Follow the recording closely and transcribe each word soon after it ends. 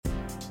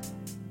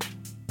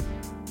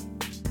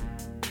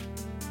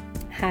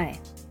Hi,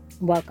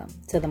 welcome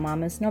to the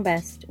Mamas Know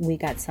Best We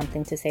Got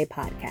Something to Say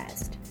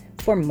podcast.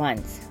 For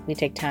months, we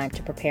take time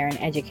to prepare and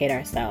educate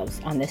ourselves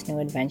on this new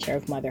adventure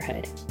of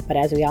motherhood. But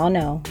as we all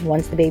know,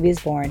 once the baby is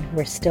born,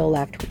 we're still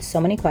left with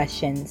so many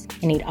questions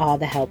and need all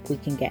the help we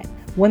can get.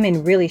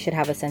 Women really should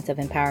have a sense of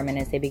empowerment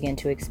as they begin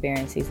to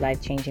experience these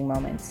life-changing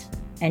moments.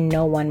 And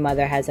no one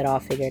mother has it all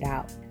figured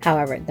out.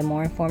 However, the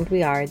more informed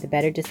we are, the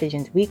better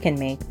decisions we can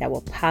make that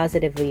will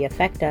positively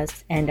affect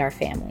us and our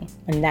family.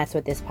 And that's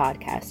what this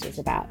podcast is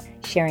about.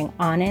 Sharing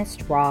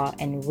honest, raw,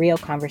 and real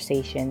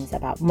conversations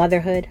about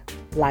motherhood,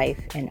 life,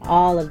 and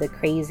all of the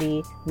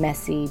crazy,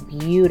 messy,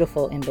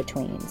 beautiful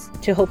in-betweens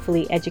to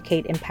hopefully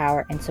educate,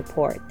 empower, and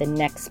support the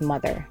next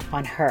mother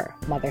on her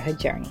motherhood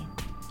journey.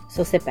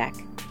 So sit back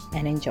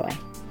and enjoy.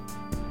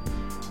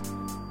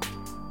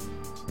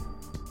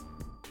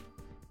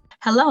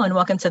 Hello and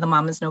welcome to the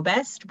Mamas Know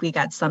Best We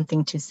Got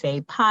Something to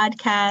Say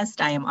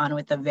podcast. I am on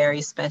with a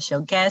very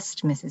special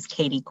guest, Mrs.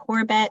 Katie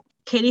Corbett.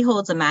 Katie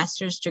holds a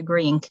master's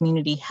degree in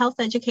community health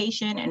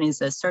education and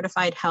is a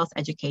certified health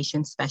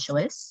education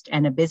specialist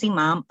and a busy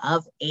mom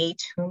of 8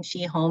 whom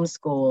she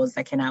homeschools.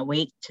 I cannot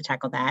wait to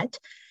tackle that.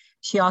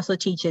 She also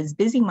teaches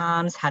busy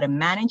moms how to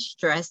manage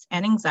stress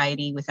and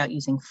anxiety without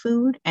using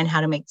food and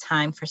how to make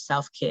time for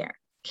self-care.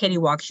 Katie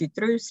walks you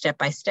through step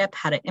by step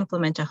how to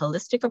implement a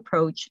holistic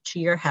approach to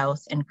your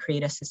health and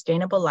create a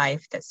sustainable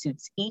life that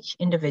suits each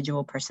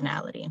individual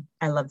personality.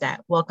 I love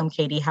that. Welcome,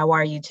 Katie. How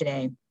are you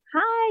today?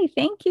 Hi,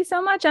 thank you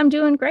so much. I'm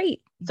doing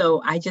great.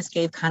 So I just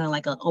gave kind of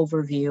like an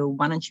overview.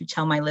 Why don't you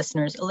tell my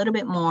listeners a little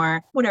bit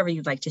more, whatever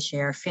you'd like to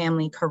share,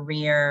 family,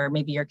 career,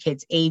 maybe your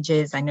kids'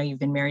 ages. I know you've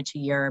been married to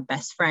your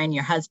best friend,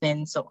 your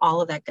husband, so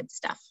all of that good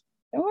stuff.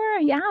 Sure.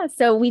 Yeah.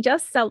 So we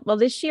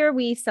this year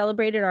we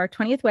celebrated our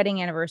 20th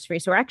wedding anniversary.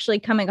 So we're actually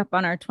coming up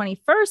on our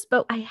 21st,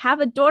 but I have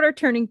a daughter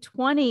turning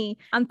 20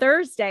 on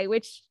Thursday,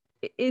 which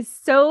is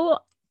so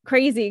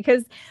crazy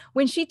because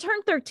when she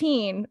turned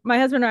 13, my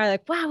husband and I are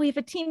like, wow, we have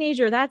a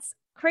teenager. That's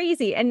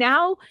crazy. And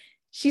now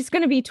she's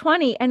going to be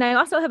 20. And I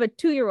also have a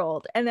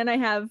 2-year-old. And then I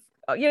have,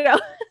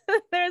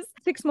 there's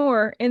 6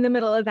 more in the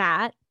middle of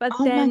that. But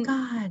my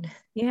God.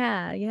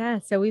 Yeah.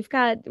 So I've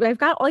got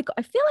like,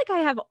 I feel like I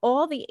have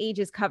all the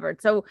ages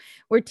covered. So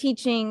we're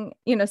teaching,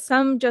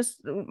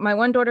 my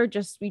one daughter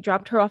we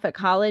dropped her off at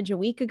college a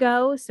week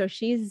ago. So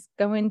she's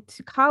going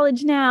to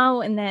college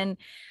now. And then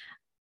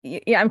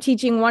I'm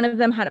teaching one of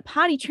them how to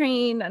potty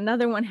train,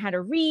 another one how to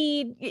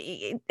read.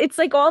 It's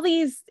like all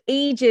these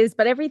ages,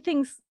 but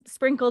everything's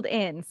sprinkled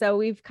in. So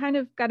we've kind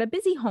of got a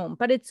busy home,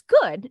 but it's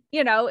good.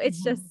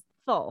 It's just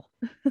full.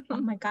 Oh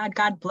my God,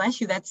 God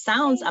bless you. That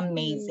sounds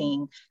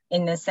amazing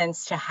in the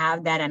sense to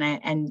have that.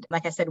 And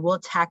like I said, we'll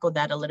tackle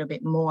that a little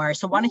bit more.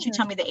 So why don't you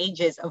tell me the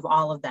ages of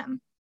all of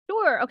them?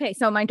 Sure. Okay.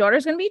 So my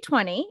daughter's going to be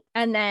 20.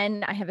 And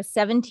then I have a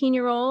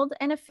 17-year-old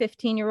and a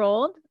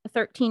 15-year-old, a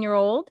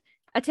 13-year-old,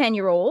 a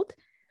 10-year-old,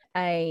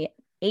 a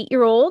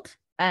 8-year-old,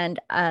 and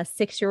a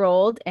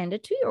 6-year-old, and a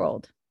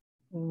 2-year-old.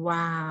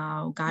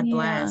 Wow. God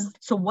bless.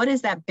 So what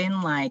has that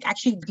been like?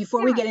 Actually,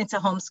 before we get into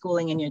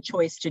homeschooling and your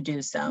choice to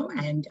do so,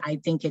 and I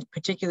think it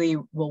particularly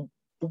will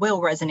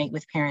resonate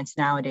with parents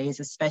nowadays,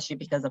 especially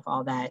because of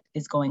all that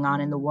is going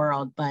on in the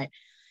world. But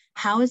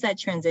how has that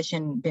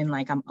transition been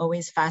like? I'm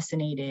always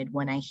fascinated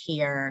when I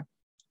hear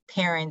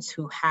parents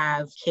who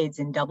have kids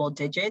in double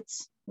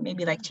digits,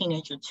 maybe like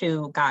teenager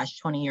 2,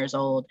 20 years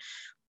old.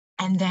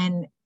 And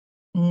then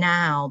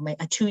now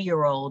a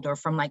 2-year-old or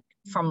from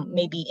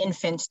maybe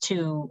infant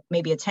to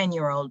maybe a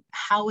 10-year-old,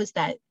 how is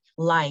that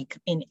like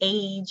in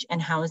age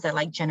and how is that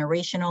like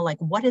generational? Like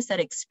what has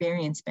that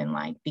experience been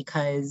like?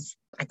 Because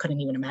I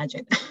couldn't even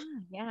imagine.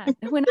 Yeah.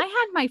 When I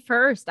had my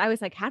first, I was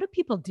like, how do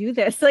people do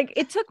this? Like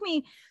it took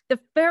me the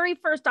very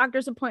first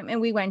doctor's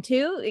appointment we went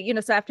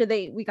to, so after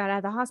we got out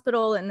of the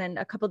hospital and then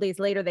a couple of days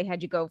later, they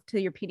had you go to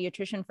your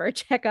pediatrician for a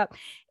checkup.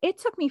 It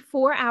took me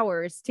 4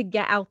 hours to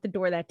get out the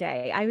door that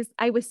day.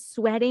 I was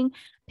sweating,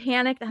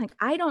 panicked. I'm like,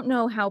 I don't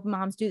know how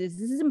moms do this.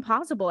 This is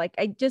impossible. Like,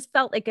 I just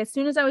felt like as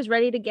soon as I was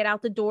ready to get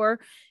out the door,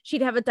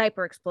 she'd have a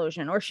diaper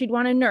explosion or she'd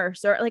want a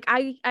nurse or like,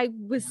 I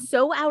was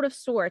so out of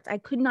sorts. I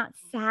could not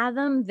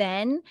fathom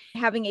then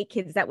having 8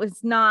 kids. That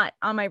was not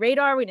on my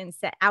radar. We didn't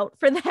set out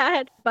for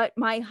that. But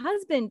my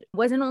husband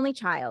was an only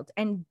child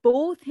and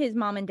both his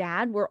mom and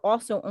dad were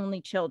also only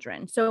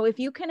children. So if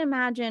you can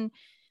imagine,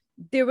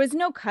 there was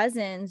no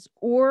cousins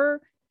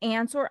or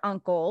aunts or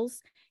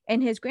uncles,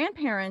 and his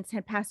grandparents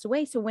had passed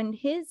away. So when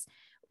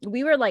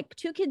we were like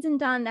 2 kids and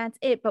done, that's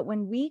it. But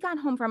when we got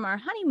home from our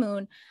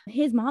honeymoon,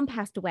 his mom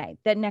passed away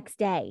the next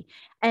day.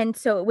 And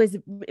so it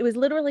was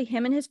literally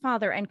him and his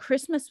father, and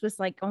Christmas was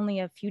like only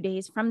a few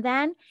days from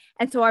then.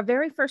 And so our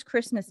very first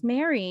Christmas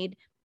married,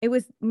 it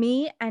was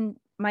me and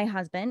my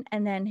husband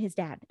and then his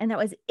dad. And that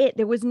was it.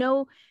 There was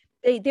no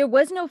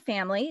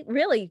family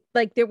really.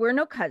 Like there were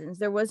no cousins.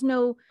 There was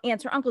no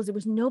aunts or uncles. There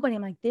was nobody.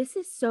 I'm like, this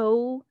is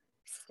so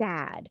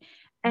sad.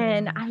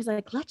 And I was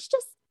like, let's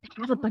just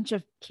have a bunch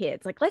of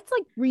kids. Like, let's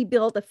like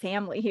rebuild a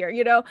family here,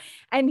 you know?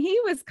 And he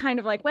was kind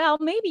of like, well,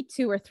 maybe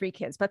 2 or 3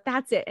 kids, but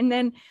that's it. And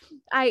then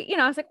I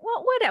was like,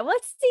 well, whatever,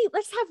 let's see,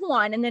 let's have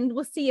one. And then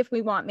we'll see if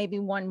we want maybe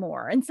one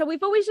more. And so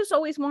we've always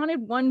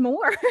wanted one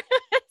more.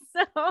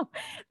 So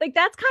like,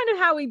 that's kind of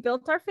how we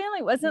built our family.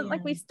 It wasn't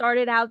like we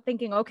started out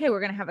thinking, okay, we're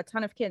going to have a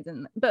ton of kids.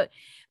 But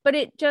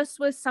it just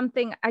was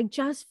something I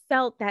just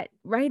felt that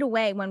right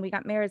away when we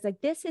got married, it's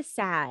like, this is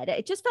sad.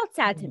 It just felt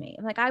sad to me.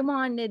 Like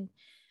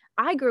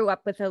I grew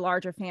up with a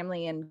larger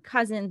family and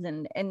cousins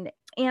and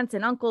aunts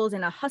and uncles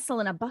and a hustle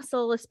and a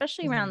bustle,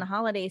 especially around the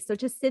holidays. So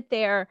just sit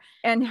there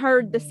and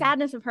heard the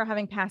sadness of her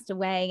having passed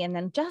away. And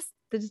then just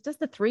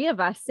the three of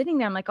us sitting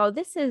there. I'm like, oh,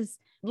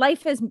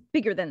 life is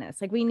bigger than this.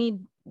 Like we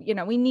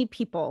need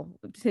people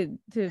to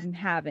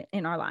have it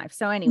in our life.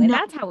 So anyway,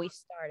 that's how we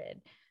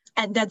started.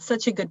 And that's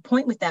such a good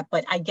point with that.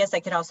 But I guess I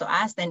could also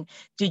ask then,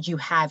 did you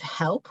have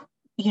help?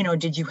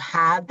 Did you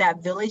have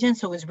that village? And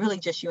so it was really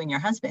just you and your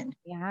husband.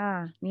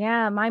 Yeah.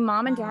 Yeah. My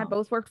mom and dad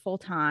both worked full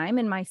time,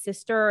 and my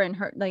sister and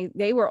her, like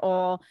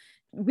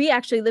we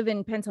actually live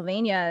in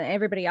Pennsylvania.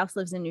 Everybody else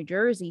lives in New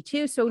Jersey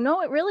too. So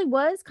no, it really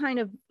was kind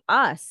of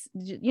us,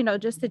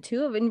 just the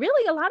two of it. And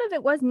really a lot of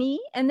it was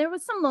me, and there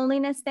was some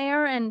loneliness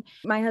there. And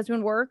my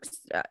husband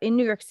works in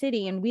New York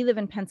City and we live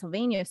in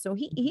Pennsylvania. So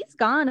he's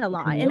gone a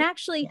lot. And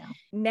actually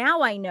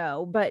now I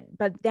know, but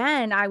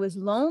then I was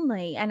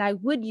lonely, and I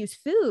would use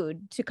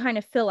food to kind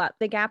of fill up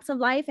the gaps of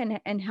life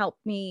and help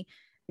me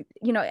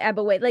ebb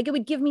away. Like it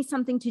would give me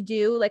something to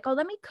do, like, oh,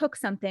 let me cook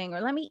something or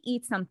let me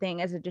eat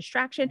something as a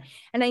distraction.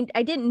 And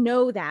I didn't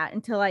know that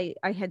until I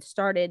had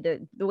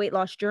started the weight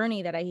loss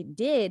journey that I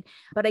did,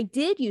 but I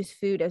did use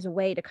food as a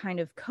way to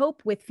kind of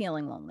cope with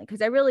feeling lonely,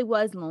 because I really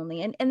was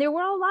lonely. And there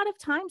were a lot of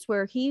times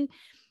where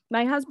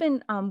my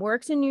husband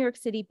works in New York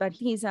City, but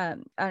he's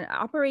an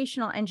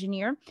operational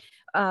engineer.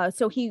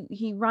 So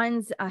he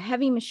runs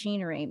heavy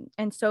machinery.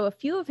 And so a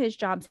few of his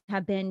jobs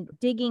have been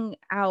digging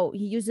out.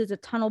 He uses a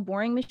tunnel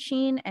boring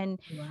machine, and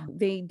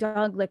they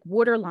dug like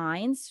water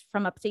lines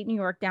from upstate New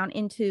York down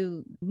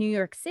into New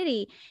York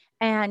City.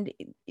 And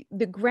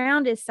the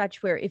ground is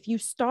such where if you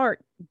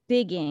start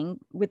digging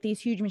with these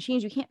huge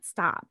machines, you can't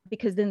stop,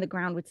 because then the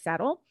ground would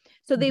settle.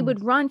 So they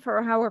would run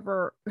for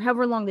however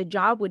long the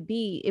job would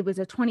be. It was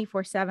a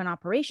 24/7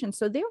 operation.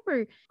 So there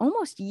were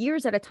almost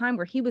years at a time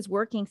where he was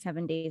working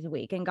 7 days a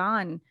week and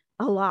gone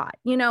a lot,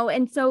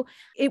 and so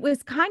it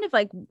was kind of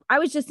like I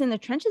was just in the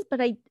trenches, but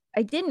I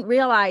didn't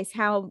realize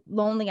how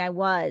lonely I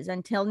was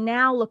until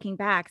now, looking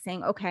back,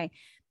 saying, okay,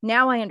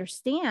 now I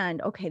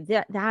understand. Okay,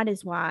 that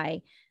is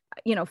why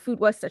food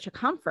was such a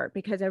comfort,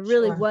 because I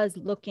really was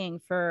looking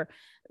for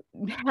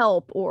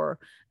help, or,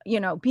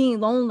 being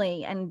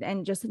lonely,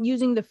 and just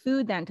using the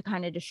food then to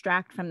kind of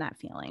distract from that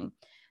feeling.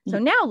 So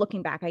now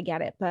looking back, I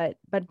get it. But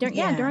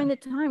during the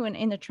time when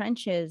in the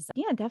trenches,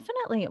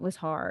 definitely it was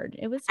hard.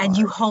 It was hard. And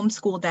you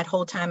homeschooled that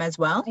whole time as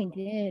well? I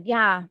did.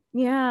 Yeah.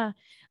 Yeah.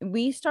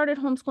 We started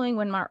homeschooling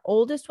when my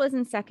oldest was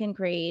in second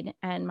grade,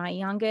 and my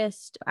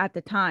youngest at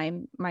the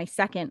time, my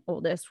second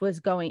oldest,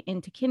 was going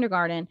into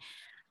kindergarten.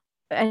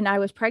 And I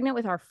was pregnant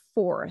with our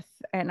fourth,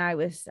 and I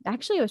was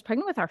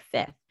pregnant with our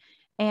fifth.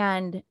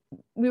 And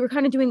we were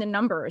kind of doing the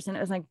numbers, and it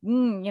was like,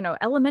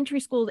 elementary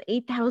school is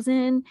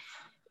 8,000,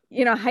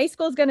 high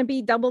school is going to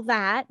be double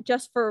that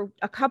just for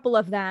a couple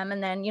of them.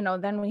 And then,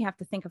 then we have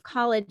to think of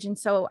college. And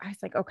so I was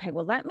like, okay,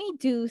 well, let me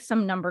do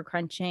some number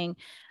crunching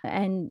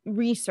and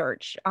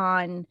research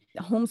on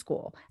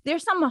homeschool.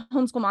 There's some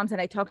homeschool moms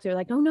that I talked to,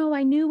 like, oh no,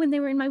 I knew when they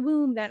were in my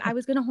womb that I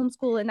was going to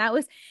homeschool. And that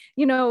was,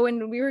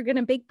 and we were going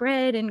to bake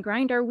bread and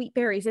grind our wheat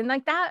berries. And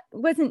like, that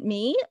wasn't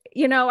me.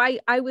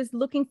 I was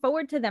looking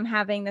forward to them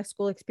having the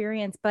school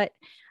experience. But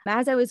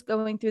as I was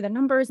going through the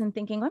numbers and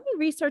thinking, let me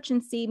research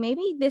and see,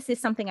 maybe this is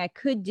something I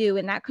could do,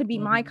 and that could be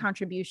my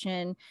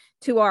contribution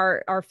to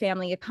our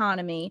family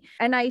economy.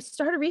 And I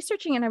started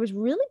researching, and I was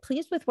really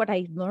pleased with what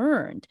I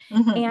learned.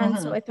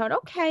 So I thought,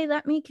 okay,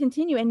 let me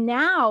continue. And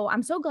now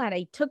I'm so glad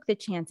I took the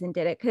chance and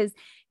did it, because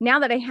now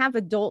that I have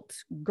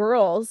adult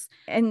girls,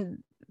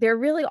 and they're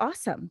really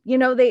awesome.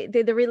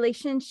 The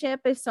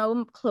relationship is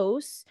so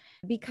close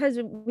because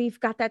we've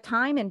got that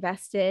time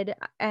invested,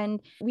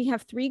 and we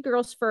have 3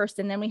 girls first,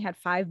 and then we had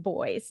 5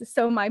 boys.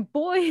 So my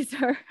boys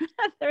are,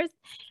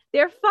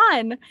 they're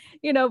fun,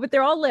 but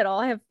they're all little.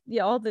 I have,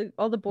 all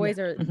the boys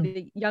are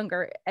the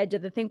younger edge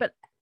of the thing. But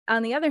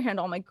on the other hand,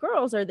 all my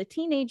girls are the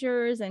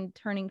teenagers and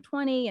turning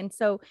 20. And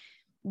so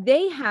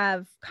they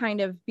have kind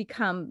of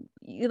become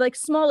like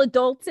small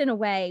adults in a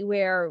way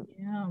where,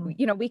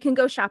 we can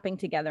go shopping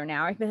together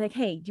now. I'd be like,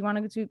 hey, do you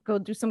want to go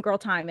do some girl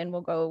time? And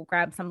we'll go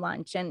grab some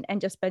lunch and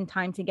just spend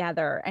time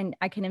together. And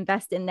I can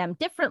invest in them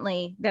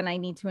differently than I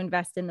need to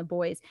invest in the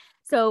boys.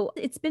 So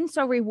it's been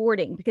so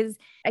rewarding, because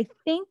I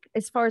think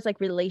as far as like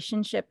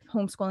relationship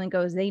homeschooling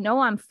goes, they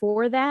know I'm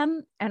for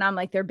them, and I'm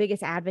like their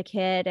biggest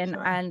advocate.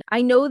 And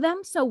I know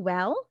them so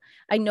well.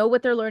 I know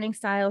what their learning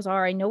styles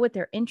are. I know what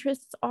their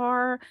interests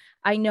are.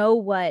 I know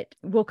what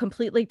will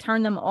completely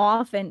turn them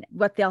off and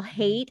what they'll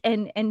hate.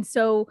 And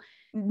so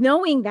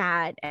knowing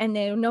that, and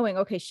then knowing,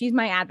 okay, she's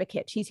my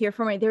advocate, she's here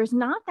for me. There's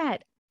not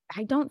that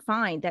I don't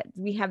find that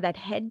we have that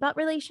head-butt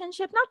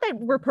relationship. Not that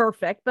we're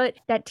perfect, but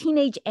that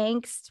teenage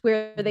angst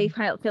where they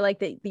kind of feel like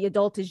the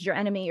adult is your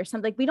enemy or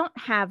something. Like, we don't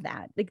have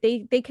that. Like,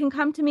 they can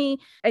come to me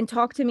and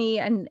talk to me,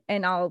 and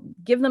I'll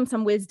give them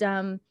some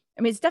wisdom.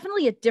 I mean, it's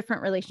definitely a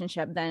different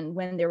relationship than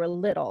when they were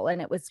little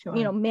and it was,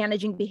 Sure.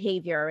 managing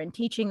behavior and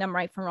teaching them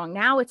right from wrong.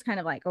 Now it's kind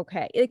of like,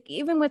 okay,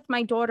 even with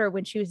my daughter,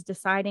 when she was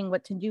deciding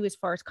what to do as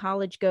far as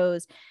college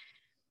goes,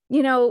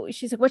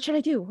 she's like, what should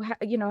I do?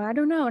 I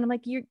don't know. And I'm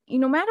like,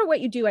 no matter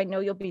what you do, I know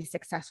you'll be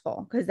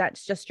successful because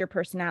that's just your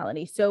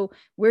personality. So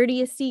where do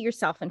you see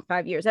yourself in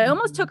 5 years? I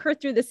almost took her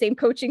through the same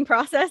coaching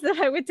process that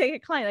I would take a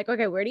client. Like,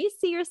 okay, where do you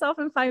see yourself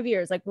in 5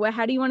 years? Like,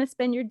 how do you want to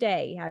spend your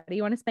day? How do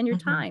you want to spend your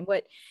time?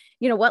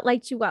 What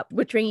lights you up,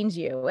 what drains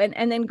you,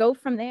 and then go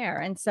from there.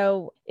 And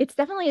so it's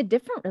definitely a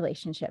different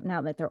relationship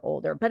now that they're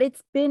older, but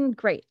it's been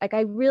great. Like,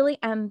 I really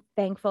am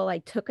thankful I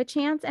took a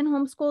chance and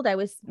homeschooled. I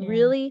was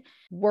really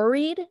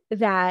worried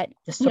that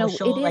the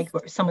social, it is, like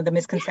some of the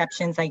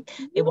misconceptions, like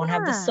they won't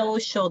have the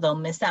social, they'll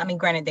miss out. I mean,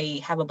 granted, they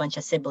have a bunch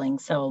of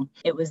siblings, so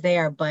it was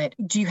there, but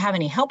do you have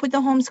any help with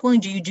the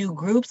homeschooling? Do you do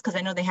groups? Because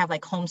I know they have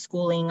like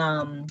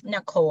homeschooling,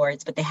 not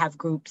cohorts, but they have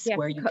groups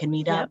where you can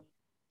meet up.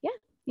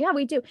 Yeah,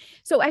 we do.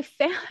 So I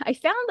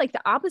found like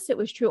the opposite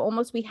was true.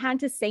 Almost we had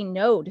to say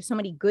no to so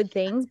many good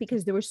things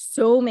because there were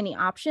so many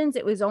options.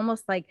 It was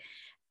almost like,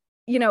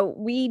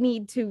 we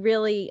need to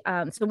really,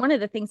 so one of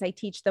the things I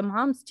teach the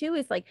moms too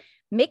is like,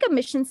 make a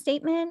mission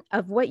statement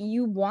of what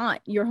you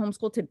want your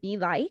homeschool to be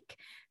like,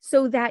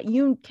 so that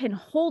you can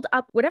hold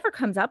up whatever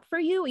comes up for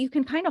you. You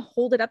can kind of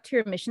hold it up to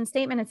your mission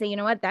statement and say, you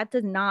know what, that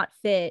does not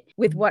fit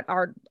with what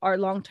our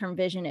long-term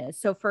vision is.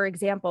 So for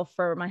example,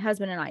 for my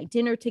husband and I,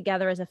 dinner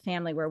together as a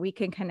family where we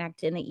can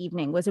connect in the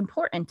evening was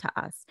important to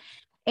us.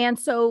 And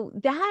so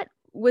that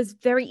was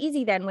very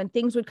easy then when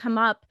things would come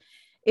up.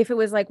 If it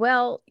was like,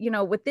 well,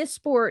 with this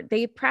sport,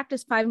 they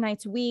practice 5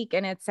 nights a week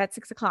and it's at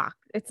 6 o'clock.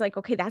 It's like,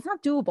 okay, that's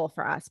not doable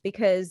for us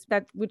because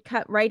that would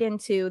cut right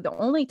into the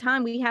only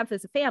time we have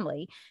as a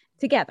family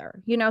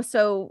together,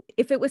 So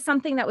if it was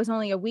something that was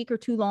only a week or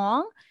two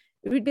long,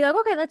 it would be like,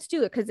 okay, let's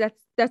do it. Cause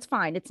that's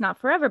fine. It's not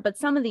forever, but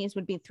some of these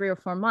would be 3 or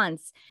 4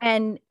 months.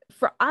 And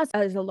for us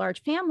as a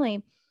large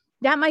family,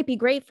 that might be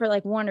great for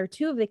like 1 or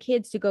 2 of the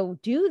kids to go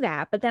do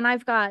that. But then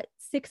I've got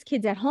 6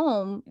 kids at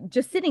home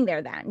just sitting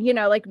there then,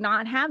 like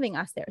not having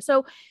us there.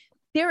 So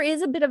there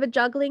is a bit of a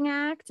juggling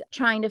act,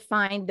 trying to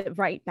find the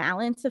right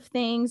balance of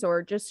things,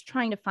 or just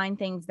trying to find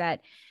things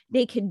that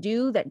they can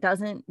do that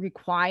doesn't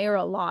require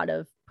a lot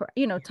of,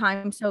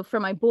 time. So for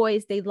my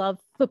boys, they love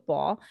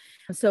football.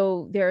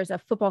 So there's a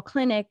football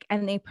clinic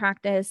and they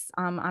practice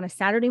on a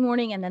Saturday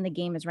morning. And then the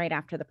game is right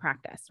after the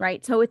practice.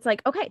 Right. So it's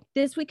like, okay,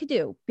 this we could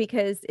do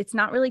because it's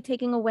not really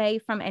taking away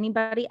from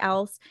anybody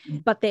else,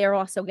 but they are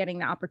also getting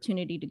the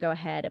opportunity to go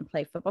ahead and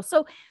play football.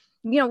 So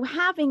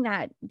having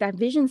that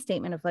vision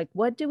statement of like,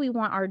 what do we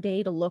want our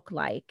day to look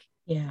like?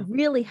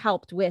 Really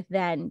helped with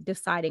then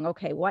deciding,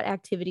 okay, what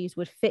activities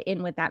would fit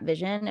in with that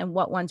vision and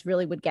what ones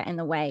really would get in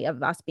the way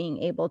of us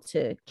being able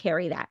to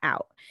carry that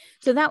out.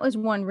 So that was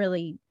one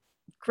really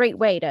great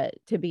way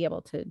to be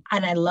able to.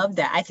 And I love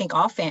that. I think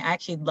I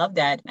actually love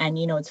that. And,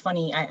 it's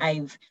funny,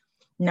 I've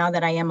now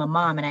that I am a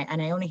mom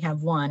and I only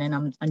have one and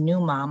I'm a new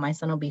mom, my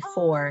son will be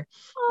 4,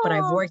 but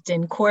I've worked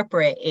in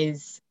corporate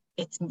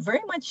it's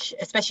very much,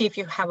 especially if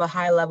you have a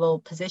high level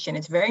position,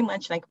 it's very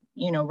much like,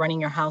 running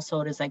your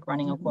household is like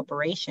running a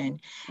corporation.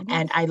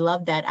 And I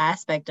love that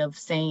aspect of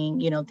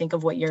saying, think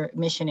of what your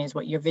mission is,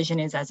 what your vision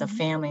is as a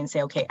family, and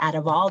say, okay, out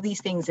of all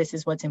these things, this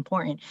is what's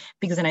important.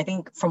 Because then I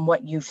think from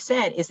what you've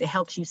said is it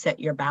helps you set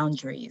your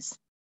boundaries,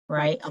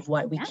 right? Of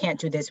what we can't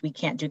do this, we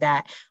can't do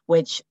that,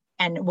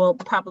 and we'll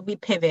probably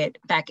pivot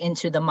back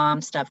into the mom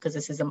stuff because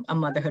this is a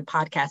motherhood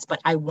podcast, but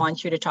I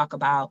want you to talk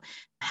about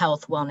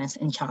health, wellness,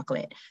 and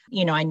chocolate.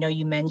 I know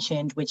you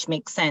mentioned, which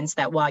makes sense,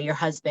 that while your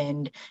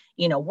husband,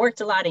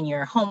 worked a lot and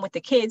you're home with the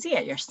kids,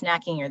 you're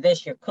snacking, you're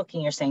this, you're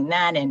cooking, you're saying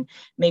that, and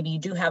maybe you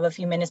do have a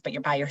few minutes, but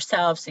you're by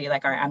yourself. So you're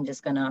like, all right, I'm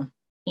just gonna,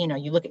 you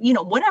look at,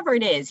 whatever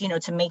it is,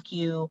 to make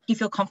you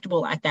feel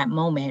comfortable at that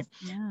moment.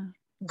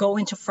 Go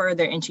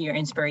further into your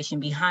inspiration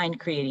behind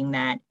creating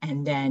that.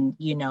 And then,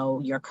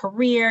 your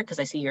career, because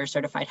I see you're a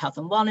certified health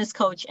and wellness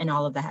coach and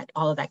all of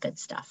that good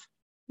stuff.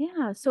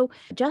 Yeah. So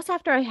just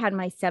after I had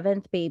my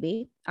 7th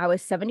baby, I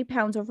was 70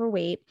 pounds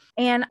overweight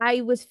and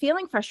I was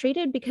feeling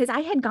frustrated because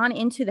I had gone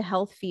into the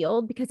health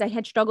field because I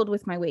had struggled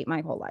with my weight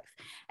my whole life.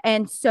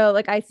 And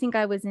so I think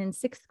I was in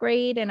 6th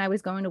grade and I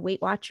was going to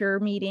Weight Watcher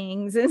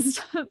meetings and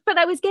stuff, but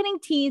I was getting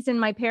teased and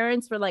my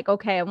parents were like,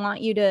 okay, I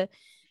want you to,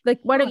 like,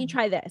 why don't you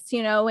try this,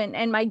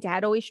 and my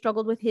dad always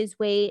struggled with his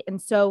weight.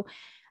 And so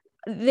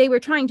they were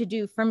trying to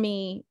do for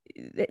me,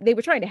 they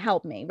were trying to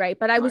help me. Right.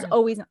 But I was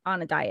always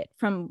on a diet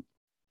from,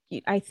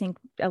 I think,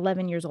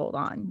 11 years old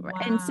on. Wow.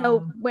 And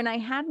so when I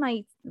had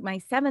my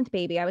 7th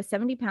baby, I was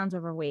 70 pounds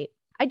overweight.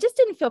 I just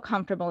didn't feel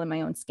comfortable in my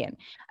own skin.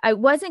 I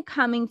wasn't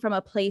coming from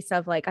a place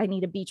of like, I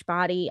need a beach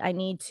body. I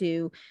need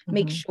to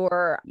make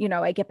sure,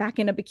 I get back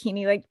in a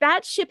bikini. Like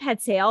that ship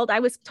had sailed. I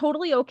was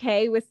totally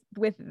okay with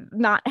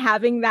not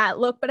having that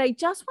look, but I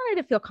just wanted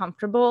to feel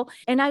comfortable.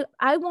 And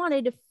I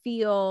wanted to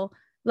feel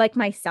like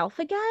myself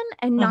again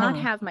and not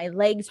have my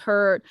legs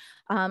hurt.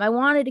 I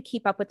wanted to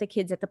keep up with the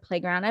kids at the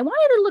playground. I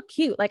wanted to look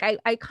cute. Like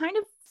I kind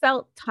of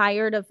felt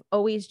tired of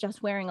always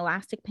just wearing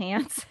elastic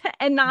pants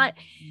and not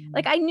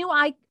like, I knew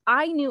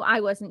I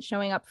wasn't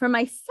showing up for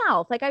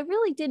myself. Like I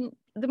really didn't,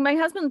 my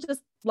husband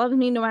just loves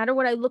me no matter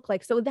what I look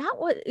like. So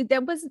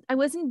I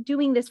wasn't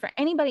doing this for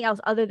anybody else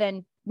other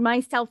than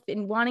myself,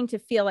 in wanting to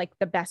feel like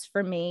the best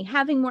for me,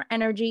 having more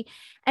energy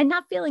and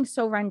not feeling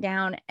so run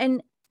down.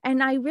 And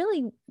I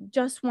really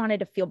just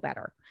wanted to feel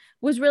better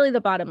was really the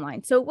bottom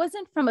line. So it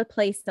wasn't from a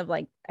place of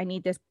like, I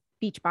need this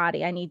beach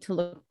body. I need to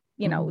look,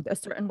 a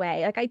certain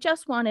way. Like I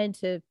just wanted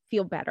to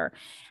feel better.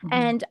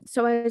 And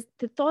so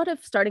the thought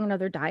of starting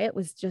another diet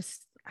was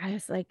just, I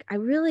was like,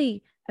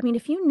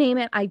 if you name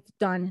it, I've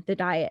done the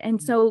diet.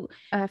 And so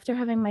after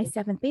having my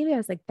 7th baby, I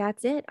was like,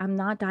 that's it. I'm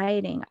not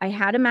dieting. I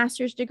had a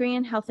master's degree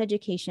in health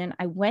education.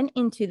 I went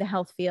into the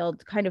health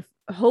field kind of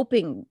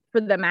hoping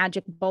for the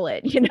magic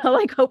bullet,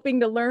 like hoping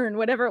to learn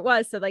whatever it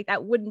was. So like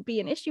that wouldn't be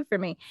an issue for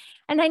me.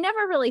 And I never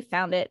really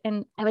found it.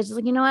 And I was just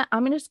like, you know what,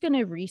 I'm just going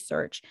to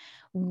research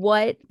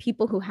what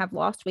people who have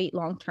lost weight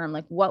long-term,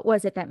 like what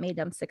was it that made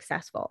them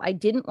successful? I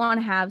didn't want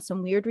to have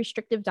some weird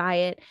restrictive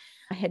diet.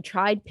 I had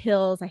tried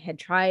pills. I had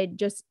tried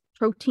just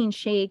protein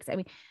shakes.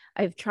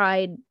 I've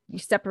tried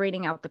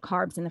separating out the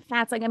carbs and the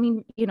fats,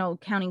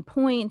 counting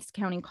points,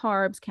 counting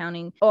carbs,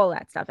 counting all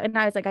that stuff. And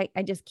I was like,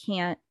 I just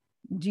can't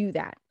do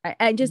that.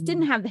 I just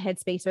didn't have the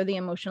headspace or the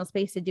emotional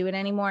space to do it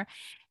anymore.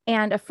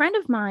 And a friend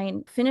of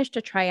mine finished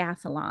a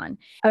triathlon,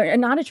 or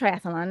not a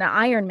triathlon, an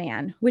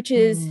Ironman, which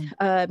is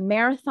a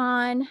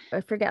marathon,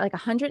 I forget, like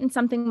 100 and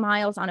something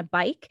miles on a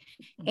bike.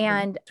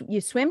 And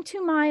you swim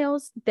 2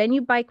 miles, then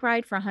you bike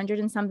ride for 100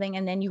 and something,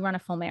 and then you run a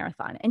full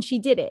marathon. And she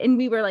did it. And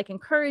we were like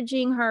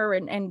encouraging her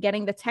and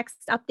getting the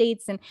text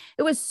updates. And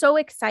it was so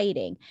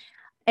exciting.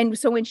 And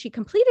so when she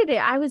completed it,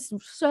 I was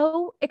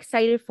so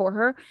excited for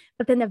her.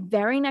 But then the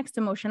very next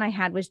emotion I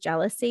had was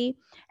jealousy.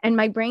 And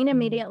my brain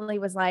immediately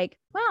was like,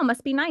 wow,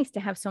 must be nice to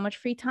have so much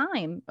free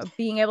time of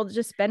being able to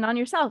just spend on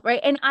yourself.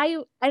 Right. And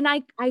I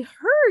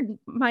heard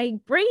my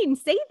brain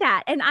say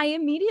that. And I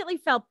immediately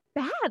felt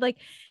bad. Like,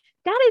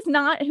 that is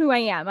not who I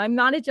am. I'm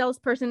not a jealous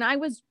person. I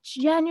was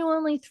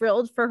genuinely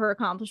thrilled for her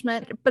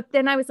accomplishment. But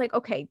then I was like,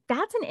 okay,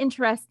 that's an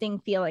interesting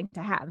feeling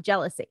to have,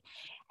 jealousy.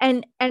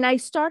 And I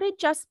started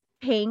just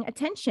paying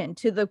attention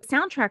to the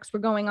soundtracks were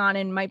going on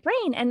in my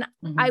brain. And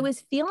I was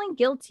feeling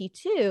guilty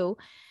too,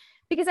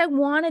 because I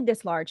wanted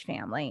this large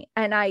family.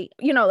 And I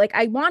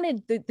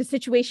wanted the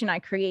situation I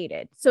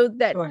created. So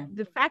that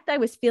the fact that I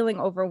was feeling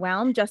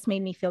overwhelmed just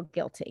made me feel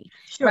guilty.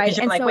 Sure. Right.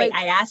 You're like, so wait,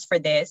 I asked for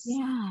this,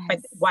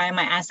 but why am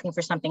I asking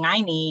for something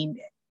I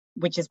need?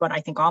 Which is what I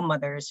think all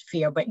mothers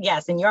fear. But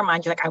yes, in your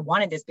mind, you're like, I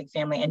wanted this big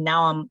family. And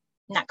now I'm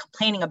not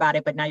complaining about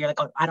it, but now you're like,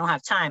 oh, I don't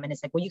have time. And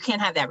it's like, well, you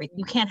can't have that.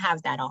 You can't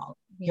have that all.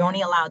 You're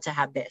only allowed to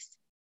have this.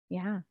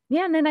 Yeah.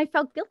 And then I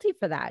felt guilty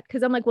for that.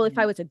 Cause I'm like, well, if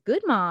I was a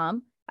good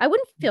mom, I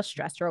wouldn't feel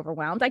stressed or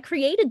overwhelmed. I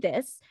created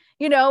this,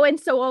 and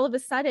so all of a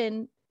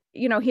sudden,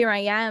 here I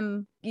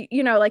am,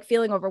 like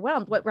feeling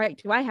overwhelmed. What right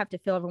do I have to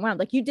feel overwhelmed?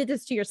 Like you did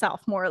this to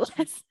yourself, more or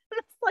less.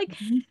 Like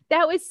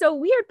that was so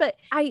weird. But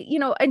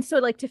and so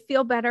like to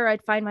feel better,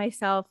 I'd find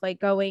myself like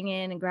going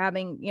in and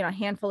grabbing, a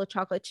handful of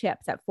chocolate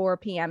chips at 4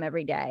 p.m.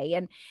 every day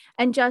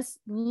and just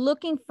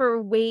looking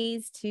for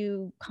ways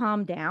to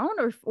calm down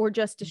or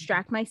just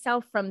distract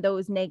myself from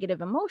those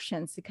negative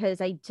emotions,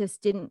 because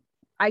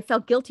I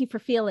felt guilty for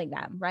feeling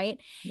them. Right.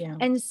 Yeah.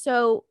 And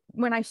so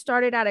when I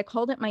started out, I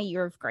called it my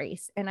year of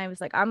grace. And I was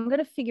like, I'm going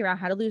to figure out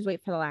how to lose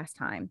weight for the last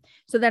time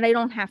so that I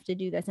don't have to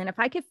do this. And if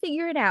I could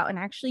figure it out and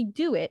actually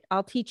do it,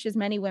 I'll teach as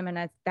many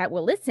women that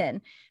will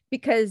listen,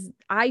 because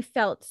I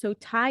felt so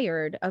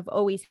tired of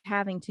always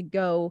having to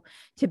go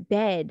to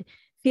bed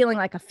feeling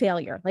like a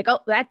failure. Like, oh,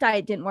 that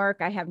diet didn't work.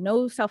 I have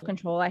no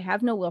self-control. I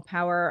have no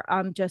willpower.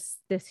 I'm just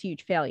this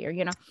huge failure,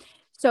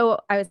 So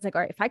I was like,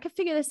 all right, if I could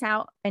figure this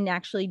out and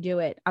actually do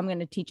it, I'm going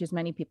to teach as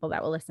many people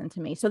that will listen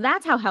to me. So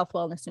that's how Health,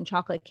 Wellness, and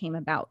Chocolate came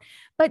about.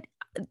 But,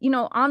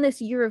 on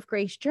this year of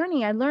grace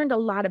journey, I learned a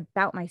lot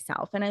about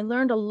myself, and I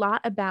learned a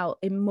lot about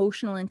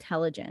emotional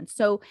intelligence.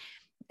 So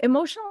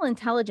emotional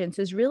intelligence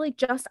is really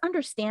just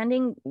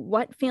understanding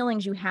what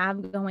feelings you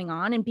have going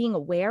on and being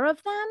aware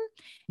of them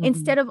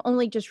instead of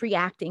only just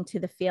reacting to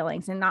the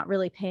feelings and not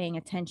really paying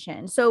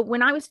attention. So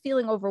when I was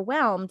feeling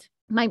overwhelmed,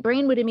 my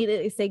brain would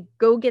immediately say,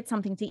 go get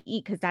something to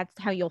eat, because that's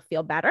how you'll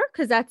feel better.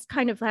 Because that's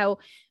kind of how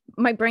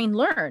my brain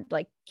learned,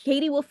 like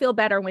Katie will feel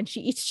better when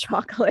she eats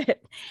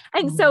chocolate.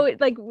 And so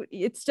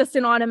it's just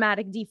an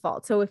automatic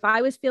default. So if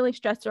I was feeling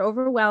stressed or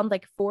overwhelmed,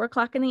 like 4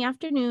 o'clock in the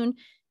afternoon,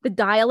 the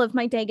dial of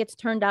my day gets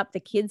turned up, the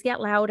kids get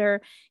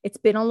louder. It's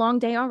been a long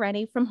day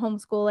already from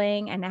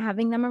homeschooling and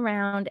having them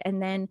around.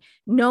 And then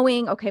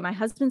knowing, okay, my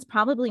husband's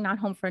probably not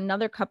home for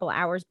another couple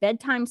hours.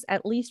 Bedtime's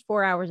at least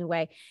 4 hours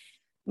away.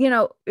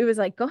 It was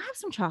like, go have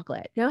some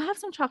chocolate, go have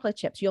some chocolate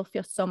chips. You'll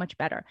feel so much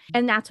better.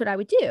 And that's what I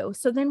would do.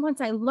 So then once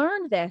I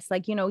learned this,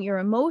 like, your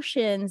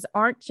emotions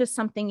aren't just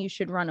something you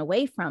should run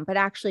away from, but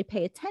actually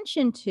pay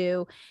attention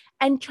to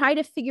and try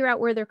to figure out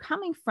where they're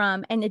coming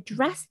from and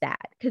address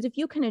that. Because if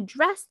you can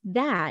address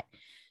that,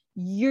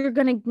 you're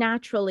going to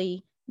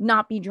naturally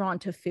not be drawn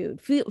to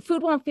food.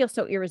 Food won't feel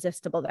so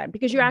irresistible then,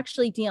 because you're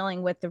actually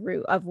dealing with the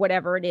root of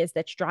whatever it is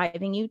that's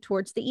driving you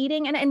towards the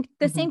eating. And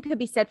the same could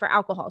be said for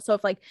alcohol. So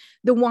if like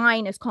the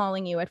wine is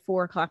calling you at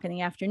 4:00 in the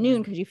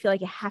afternoon because you feel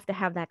like you have to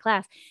have that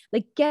glass,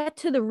 like get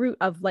to the root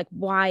of like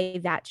why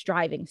that's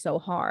driving so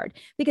hard,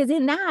 because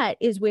in that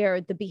is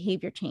where the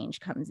behavior change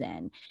comes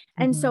in.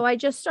 And so I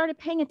just started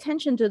paying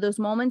attention to those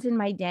moments in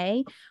my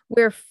day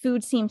where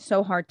food seemed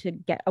so hard to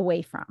get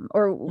away from,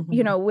 or,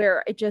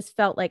 where it just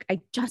felt like I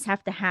just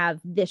have to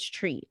have this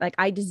treat. Like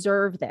I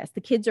deserve this.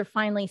 The kids are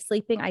finally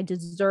sleeping. I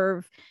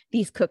deserve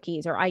these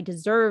cookies, or I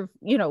deserve,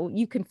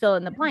 you can fill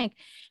in the blank.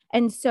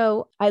 And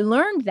so I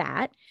learned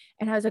that,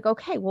 and I was like,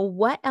 okay, well,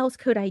 what else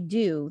could I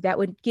do that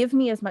would give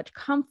me as much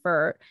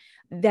comfort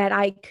that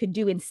I could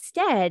do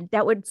instead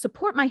that would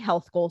support my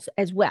health goals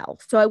as well?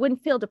 So I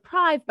wouldn't feel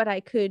deprived, but I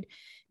could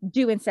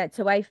do instead.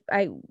 So I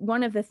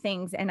one of the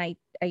things, and I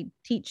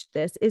teach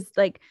this, is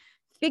like,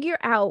 figure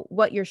out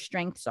what your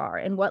strengths are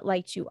and what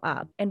lights you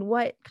up and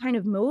what kind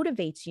of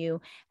motivates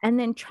you. And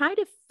then try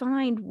to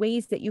find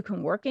ways that you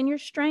can work in your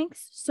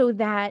strengths so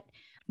that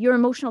your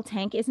emotional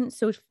tank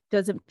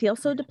doesn't feel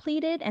so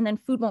depleted, and then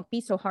food won't be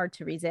so hard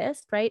to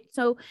resist. Right.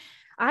 So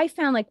I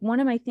found like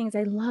one of my things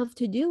I love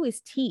to do is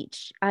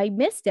teach. I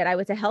missed it. I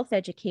was a health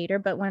educator,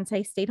 but once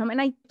I stayed home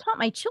and I taught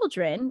my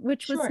children,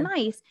 which was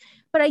nice,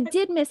 but I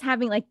did miss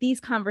having like these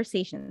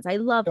conversations. I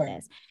love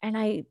this. And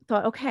I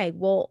thought, okay,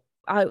 well,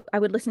 I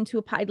would listen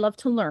to I'd love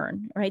to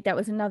learn, right? That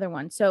was another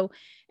one. So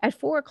at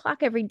 4:00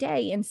 every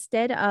day,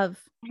 instead of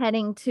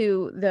heading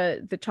to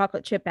the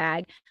chocolate chip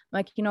bag,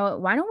 like,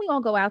 why don't we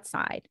all go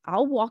outside?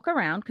 I'll walk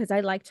around because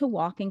I like to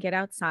walk and get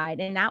outside,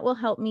 and that will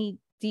help me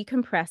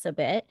decompress a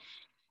bit.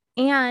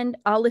 And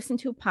I'll listen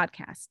to a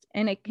podcast,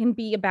 and it can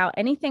be about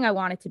anything I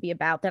want it to be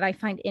about that I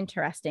find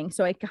interesting.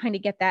 So I kind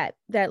of get that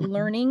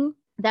learning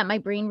that my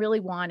brain really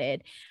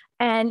wanted.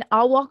 And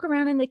I'll walk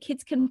around and the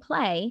kids can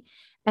play,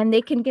 and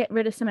they can get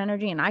rid of some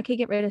energy, and I could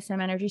get rid of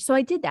some energy. So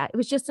I did that. It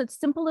was just a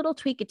simple little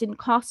tweak. It didn't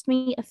cost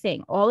me a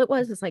thing. All it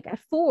was like at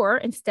 4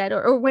 instead,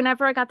 or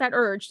whenever I got that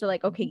urge to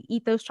like, okay,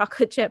 eat those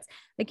chocolate chips,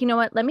 like, you know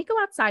what, let me go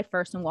outside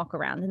first and walk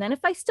around. And then if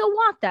I still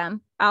want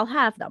them, I'll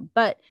have them,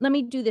 but let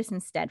me do this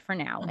instead for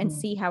now and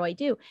see how I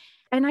do.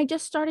 And I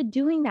just started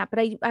doing that, but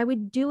I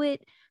would do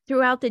it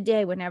throughout the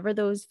day whenever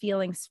those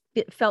feelings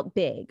felt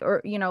big,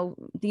 or,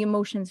 the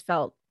emotions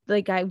felt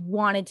like I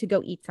wanted to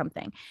go eat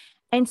something.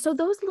 And so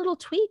those little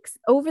tweaks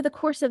over the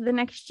course of the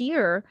next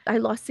year, I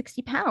lost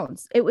 60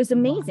 pounds. It was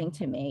amazing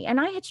to me.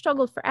 And I had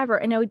struggled forever,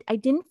 and I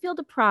didn't feel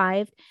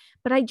deprived,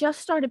 but I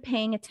just started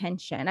paying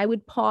attention. I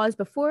would pause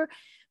before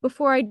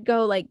I'd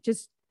go, like,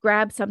 just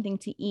grab something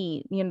to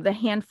eat, the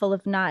handful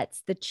of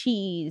nuts, the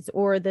cheese,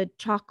 or the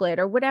chocolate,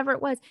 or whatever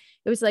it was.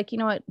 It was like,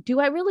 what, do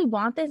I really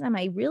want this? Am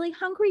I really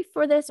hungry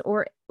for this?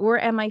 Or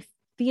am I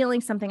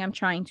feeling something I'm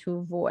trying to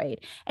avoid?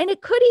 And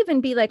it could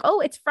even be like, oh,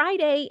 it's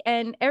Friday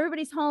and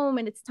everybody's home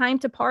and it's time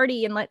to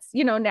party, and let's,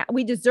 now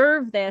we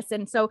deserve this.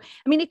 And so,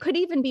 I mean, it could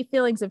even be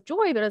feelings of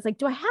joy, but I was like,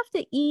 do I have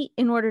to eat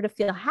in order to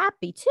feel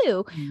happy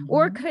too?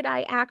 Or could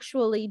I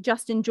actually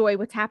just enjoy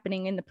what's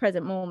happening in the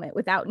present moment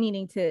without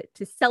needing to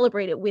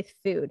celebrate it with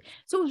food?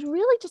 So it was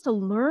really just a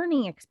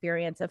learning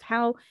experience of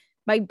how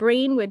my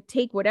brain would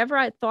take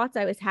whatever thoughts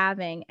I was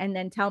having and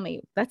then tell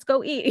me, let's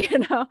go eat,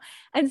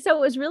 And so it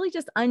was really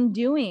just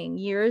undoing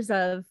years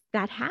of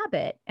that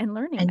habit and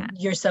learning and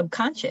that. Your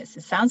subconscious.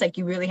 It sounds like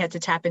you really had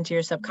to tap into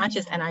your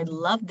subconscious. And I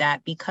love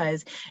that,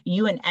 because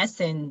you, in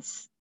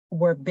essence,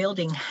 were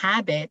building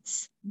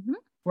habits,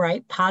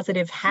 right?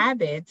 Positive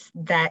habits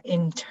that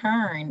in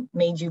turn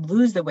made you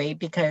lose the weight,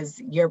 because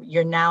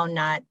you're now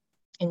not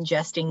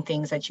ingesting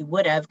things that you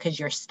would have, because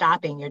you're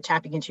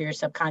tapping into your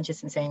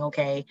subconscious and saying,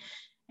 okay,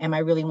 am I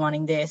really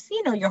wanting this?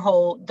 The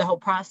whole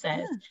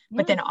process,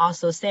 but then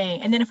also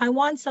saying, and then if I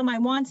want some, I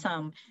want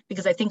some,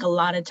 because I think a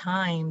lot of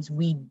times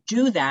we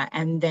do that.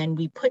 And then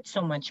we put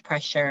so much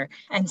pressure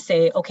and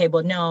say, okay,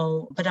 well,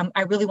 no, but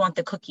I really want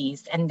the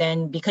cookies. And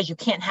then because you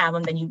can't have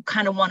them, then you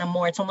kind of want them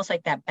more. It's almost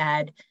like that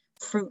bad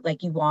fruit,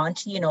 like you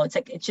want, it's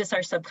like, it's just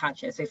our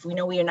subconscious. If we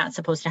know we are not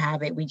supposed to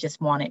have it, we just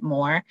want it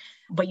more.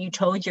 But you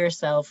told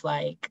yourself,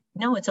 like,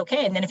 no, it's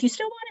okay. And then if you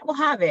still want it, we'll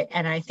have it.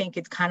 And I think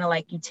it's kind of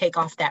like you take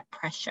off that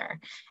pressure.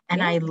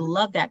 And I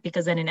love that,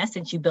 because then in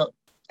essence, you built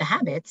the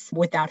habits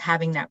without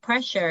having that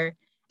pressure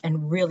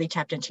and really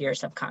tapped into your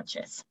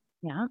subconscious.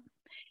 Yeah.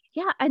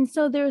 Yeah. And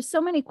so there's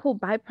so many cool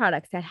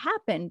byproducts that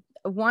happened.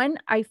 One,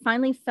 I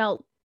finally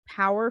felt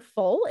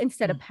powerful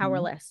instead of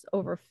powerless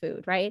over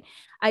food, right?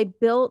 I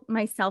built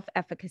my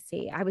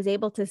self-efficacy. I was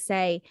able to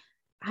say,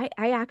 I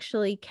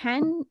actually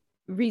can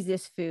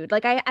resist food.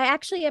 Like I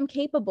actually am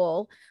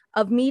capable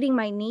of meeting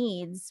my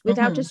needs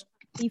without just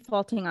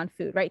defaulting on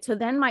food, right? So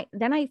then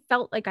I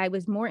felt like I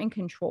was more in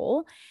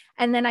control,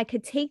 and then I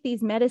could take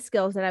these meta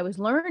skills that I was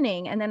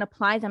learning and then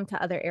apply them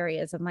to other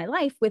areas of my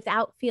life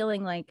without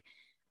feeling like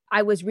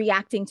I was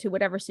reacting to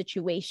whatever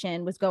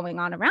situation was going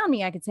on around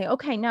me. I could say,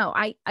 okay, no,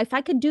 if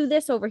I could do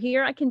this over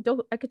here, I could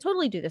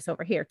totally do this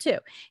over here too,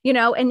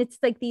 and it's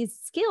like these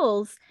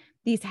skills,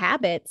 these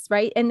habits,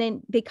 right? And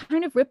then they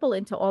kind of ripple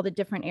into all the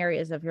different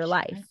areas of your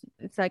life.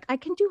 It's like, I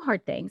can do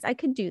hard things. I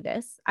could do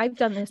this. I've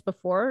done this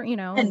before,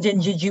 And then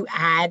did you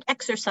add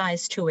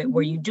exercise to it?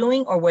 Were you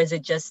doing, or was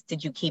it just,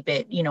 did you keep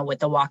it, with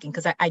the walking?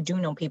 Because I do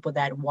know people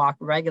that walk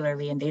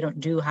regularly and they don't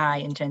do high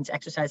intense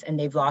exercise and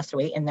they've lost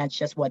weight and that's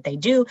just what they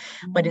do.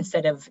 But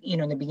instead of,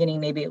 in the beginning,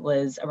 maybe it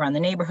was around the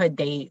neighborhood,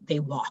 they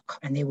walk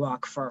and they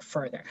walk for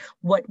further.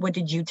 What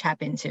did you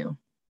tap into?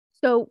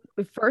 So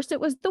first it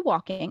was the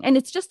walking, and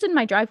it's just in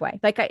my driveway.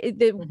 Like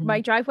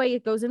my driveway,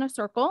 it goes in a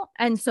circle.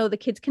 And so the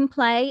kids can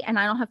play and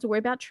I don't have to worry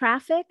about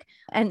traffic,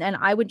 and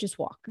I would just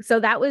walk. So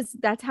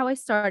that's how I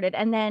started.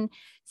 And then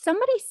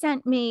somebody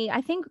sent me,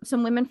 I think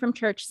some women from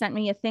church sent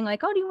me a thing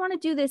like, oh, do you want to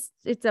do this?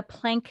 It's a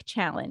plank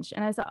challenge.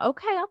 And I said,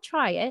 okay, I'll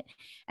try it.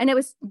 And it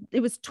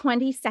was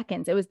 20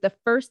 seconds. It was the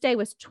first day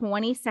was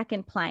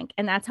 20-second plank.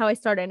 And that's how I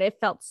started. And it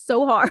felt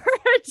so hard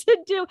to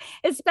do,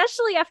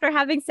 especially after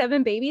having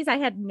 7 babies. I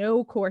had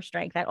no core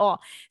strength at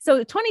all.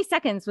 So 20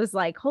 seconds was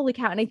like, holy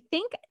cow. And I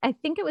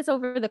think it was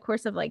over the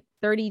course of like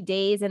 30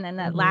 days. And then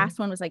that last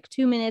one was like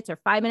 2 minutes or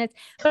 5 minutes,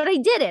 but I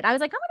did it. I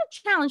was like, I'm going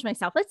to challenge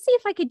myself. Let's see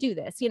if I could do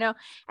this,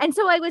 And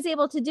so I was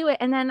able to do it.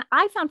 And then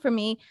I found for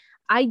me,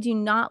 I do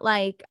not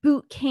like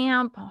boot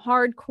camp,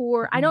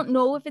 hardcore. I don't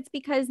know if it's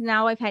because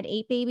now I've had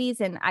 8 babies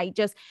and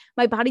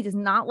my body does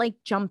not like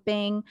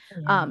jumping.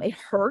 It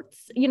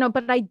hurts,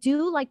 but I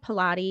do like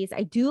Pilates.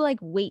 I do like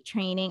weight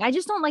training. I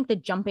just don't like the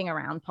jumping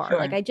around part. Sure.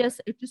 Like it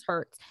just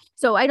hurts.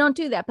 So I don't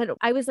do that. But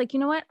I was like, you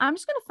know what? I'm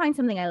just going to find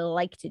something I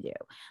like to do.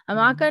 I'm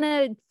not going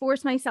to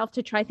force myself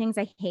to try things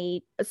I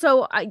hate.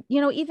 So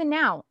even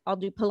now I'll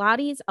do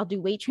Pilates, I'll do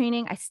weight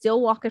training. I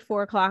still walk at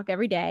 4:00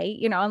 every day,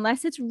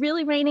 unless it's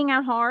really raining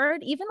out hard.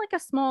 Even like a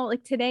small,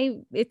 like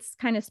today it's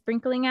kind of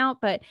sprinkling out,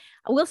 but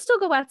we'll still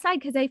go outside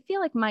because I feel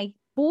like my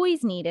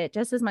boys need it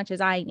just as much as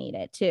I need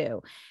it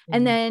too.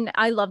 And then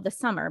I love the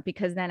summer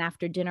because then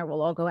after dinner,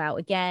 we'll all go out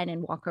again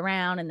and walk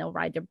around and they'll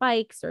ride their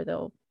bikes or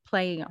they'll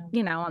play,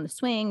 on the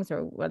swings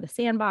or the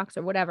sandbox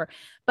or whatever.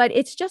 But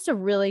it's just a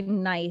really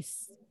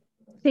nice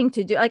thing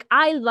to do. Like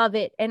I love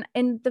it. And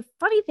the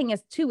funny thing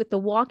is too, with the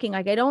walking,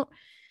 like I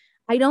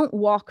don't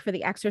walk for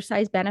the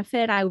exercise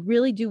benefit. I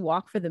really do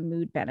walk for the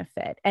mood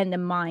benefit and the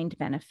mind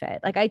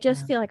benefit. Like I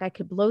just feel like I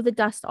could blow the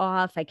dust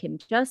off. I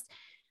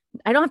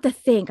don't have to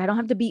think. I don't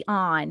have to be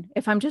on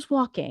if I'm just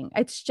walking.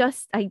 I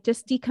just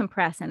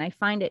decompress, and I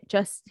find it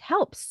just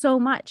helps so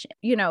much,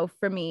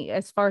 for me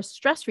as far as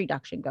stress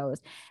reduction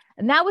goes.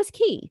 And that was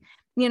key.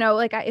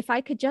 If I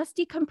could just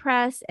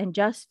decompress and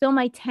just fill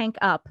my tank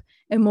up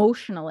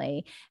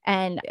emotionally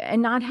and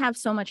not have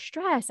so much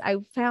stress, I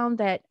found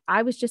that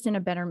I was just in a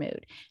better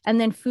mood.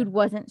 And then food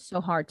wasn't so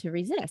hard to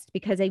resist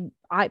because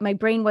my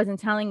brain wasn't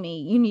telling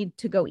me you need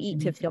to go eat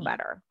to feel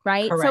better.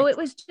 Right. Correct. So it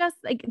was just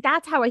like,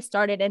 that's how I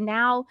started. And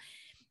now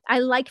I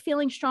like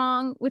feeling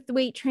strong with the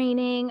weight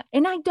training.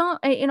 And I don't,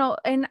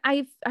 and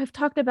I've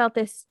talked about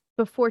this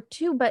before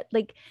too, but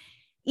like,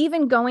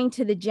 even going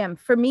to the gym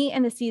for me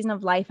in the season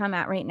of life I'm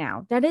at right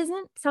now, that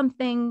isn't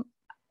something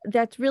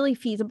that's really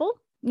feasible.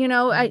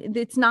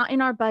 It's not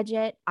in our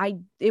budget.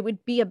 It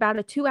would be about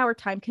a 2-hour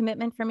time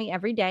commitment for me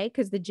every day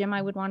because the gym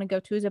I would want to go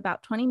to is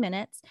about 20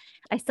 minutes.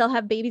 I still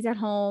have babies at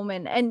home.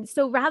 And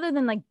so rather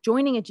than like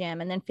joining a gym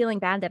and then feeling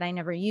bad that I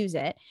never use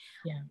it,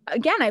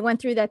 again, I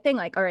went through that thing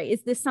like, all right,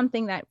 is this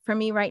something that for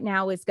me right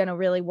now is going to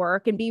really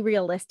work, and be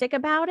realistic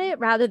about it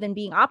rather than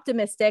being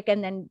optimistic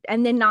and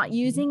then not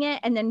using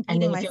it and then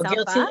beating myself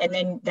feel guilty up. And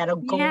then that'll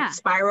go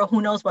spiral.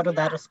 Who knows what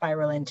that'll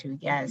spiral into.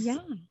 Yes.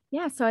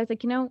 Yeah. So I was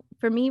like,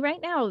 for me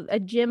right now, a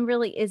gym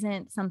really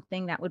isn't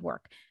something that would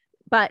work,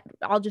 but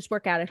I'll just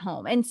work out at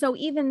home. And so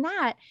even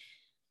that,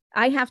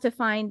 I have to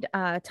find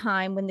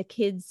time when the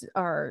kids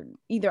are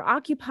either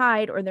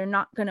occupied or they're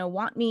not going to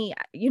want me,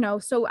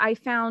 so I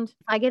found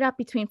I get up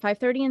between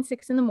 5:30 and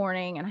 6 in the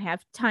morning, and I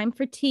have time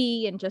for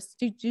tea and just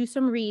to do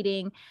some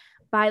reading.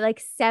 By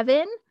like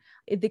 7,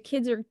 if the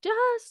kids are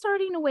just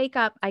starting to wake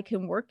up, I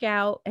can work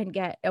out and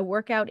get a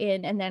workout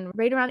in. And then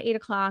right around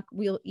 8:00,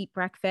 we'll eat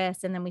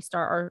breakfast and then we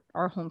start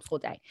our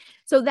homeschool day.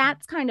 So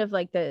that's kind of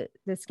like the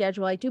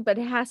schedule I do, but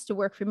it has to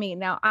work for me.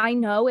 Now, I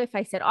know if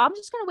I said, I'm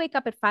just going to wake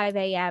up at 5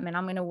 a.m. and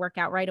I'm going to work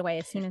out right away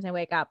as soon as I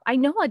wake up, I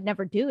know I'd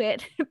never do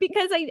it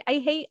because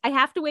I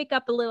have to wake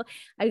up a little.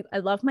 I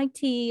love my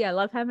tea. I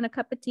love having a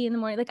cup of tea in the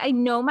morning. Like I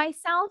know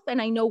myself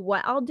and I know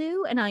what I'll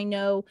do and I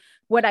know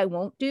what I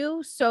won't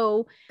do.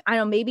 So I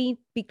don't know, maybe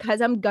because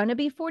as I'm going to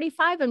be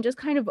 45, I'm just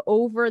kind of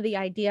over the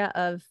idea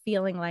of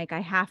feeling like I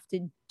have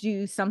to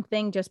do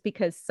something just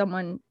because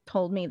someone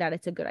told me that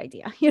it's a good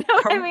idea. You know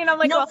what I mean? I'm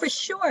like, no, well, for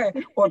sure.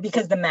 Or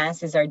because the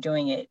masses are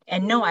doing it.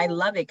 And no, I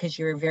love it because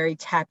you're very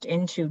tapped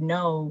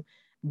into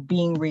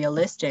being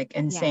realistic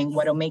and saying yes.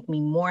 what'll make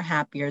me more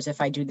happier is if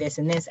I do this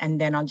and this,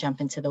 and then I'll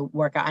jump into the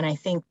workout. And I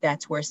think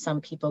that's where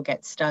some people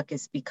get stuck,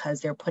 is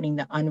because they're putting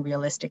the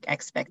unrealistic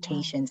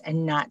expectations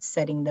and not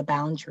setting the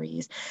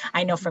boundaries.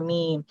 I know for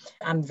me,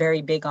 I'm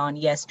very big on,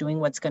 yes, doing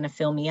what's going to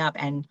fill me up.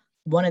 And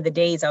one of the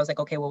days I was like,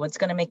 okay, well, what's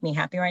going to make me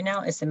happy right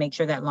now is to make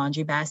sure that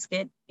laundry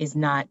basket is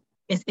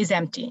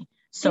empty.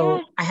 So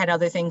Yeah. I had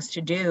other things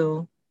to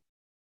do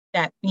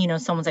that,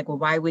 someone's like, well,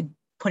 why would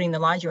putting the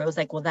laundry? I was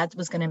like, well, that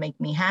was going to make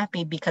me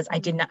happy because I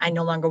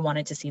no longer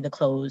wanted to see the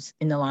clothes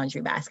in the laundry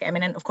basket. I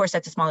mean, and of course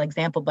that's a small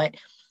example, but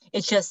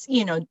it's just,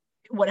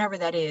 whatever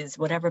that is,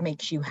 whatever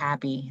makes you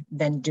happy,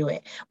 then do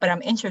it. But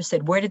I'm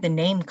interested, where did the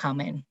name come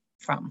in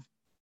from?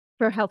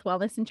 For health,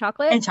 wellness, and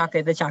chocolate. And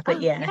chocolate, the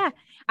chocolate. Yeah.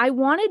 I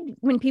wanted,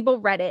 when people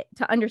read it,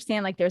 to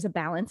understand like there's a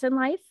balance in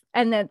life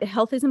and that the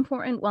health is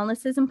important,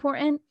 wellness is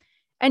important.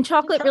 And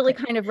chocolate really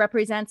kind of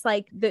represents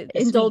like the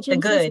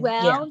indulgence as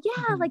well.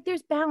 Yeah. Like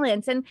there's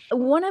balance. And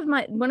one of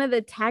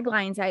the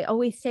taglines I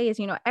always say is,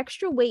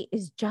 extra weight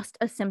is just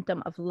a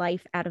symptom of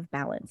life out of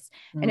balance.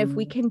 And if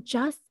we can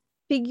just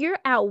figure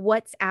out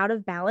what's out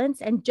of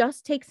balance and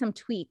just take some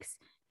tweaks,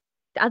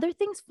 the other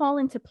things fall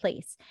into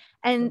place.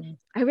 And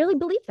I really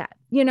believe that,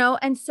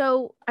 and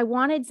so I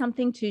wanted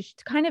something to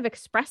kind of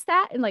express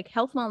that in like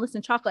health, wellness,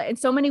 and chocolate. And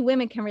so many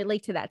women can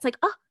relate to that. It's like,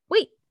 oh,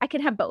 wait, I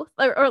can have both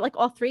or like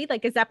all three.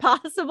 Like, is that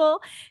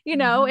possible?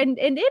 And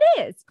it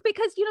is,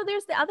 because,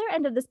 there's the other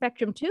end of the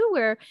spectrum too,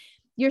 where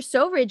you're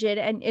so rigid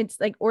and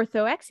it's like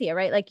orthorexia,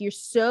 right? Like you're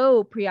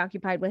so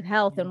preoccupied with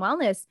health and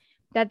wellness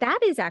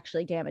that is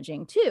actually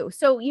damaging too.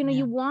 So,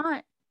 you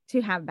want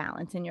to have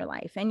balance in your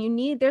life, and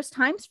there's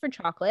times for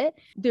chocolate,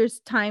 there's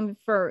time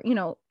for,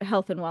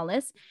 health and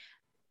wellness,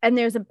 and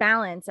there's a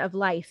balance of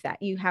life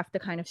that you have to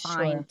kind of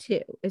find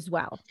too as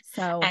well.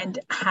 So, and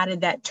how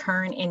did that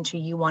turn into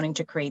you wanting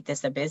to create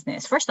this a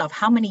business? First off,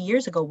 how many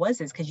years ago was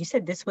this? Because you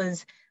said this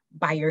was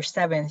by your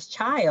seventh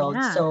child.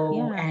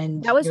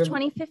 And that was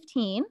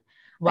 2015.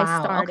 Wow.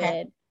 I started.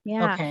 Okay.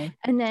 Yeah. Okay.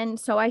 And then,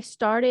 so I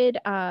started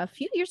a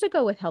few years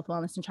ago with health,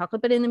 wellness, and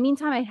chocolate, but in the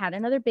meantime, I had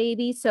another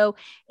baby. So,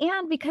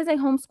 and because I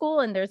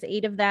homeschool and there's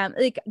 8 of them,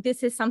 like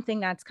this is something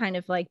that's kind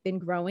of like been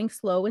growing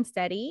slow and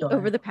steady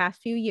over the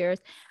past few years.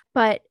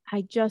 But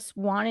I just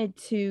wanted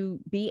to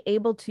be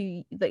able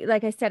to,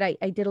 like I said,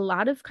 I did a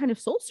lot of kind of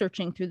soul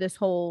searching through this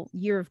whole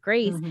year of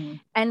grace.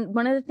 And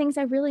one of the things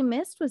I really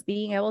missed was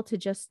being able to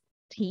just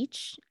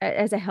teach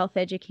as a health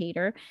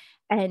educator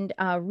and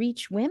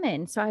reach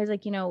women. So I was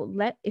like,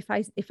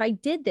 if I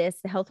did this,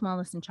 the health,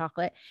 wellness, and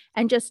chocolate,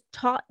 and just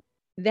taught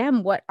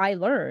them what I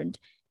learned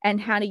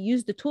and how to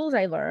use the tools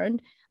I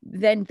learned,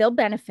 then they'll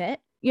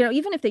benefit.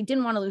 Even if they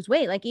didn't want to lose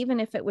weight, like even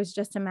if it was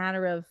just a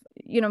matter of,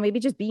 maybe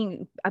just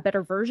being a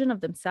better version of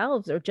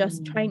themselves, or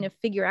just trying to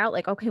figure out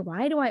like, okay,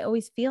 why do I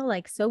always feel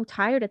like so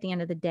tired at the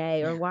end of the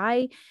day? Or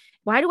why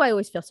do I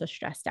always feel so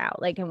stressed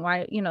out? Like, and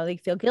why, they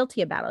feel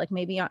guilty about it. Like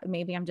maybe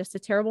I'm just a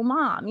terrible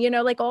mom,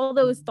 like all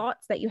those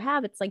thoughts that you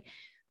have. It's like,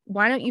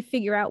 why don't you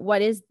figure out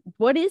what is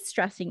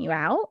stressing you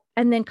out,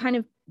 and then kind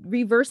of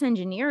reverse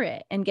engineer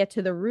it and get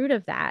to the root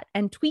of that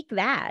and tweak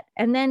that.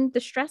 And then the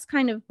stress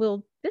kind of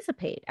will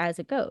dissipate as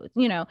it goes,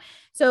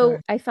 So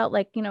I felt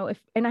like,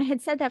 and I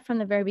had said that from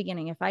the very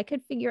beginning, if I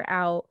could figure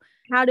out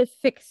how to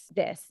fix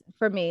this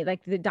for me,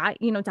 like the diet,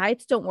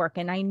 diets don't work.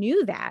 And I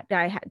knew that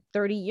I had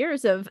 30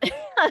 years of,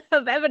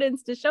 of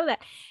evidence to show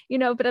that,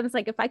 but I was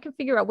like, if I could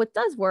figure out what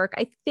does work,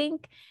 I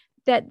think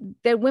that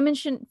women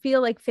shouldn't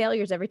feel like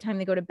failures every time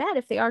they go to bed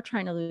if they are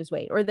trying to lose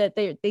weight, or that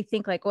they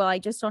think like, well, I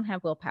just don't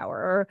have willpower,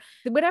 or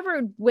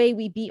whatever way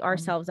we beat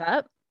ourselves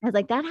up. I was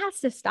like, that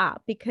has to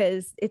stop,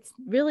 because it's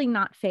really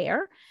not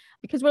fair,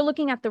 because we're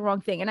looking at the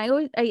wrong thing. And I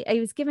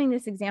was giving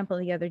this example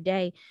the other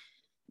day.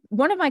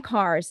 One of my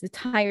cars, the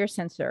tire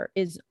sensor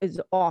is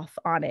off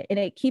on it, and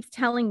it keeps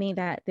telling me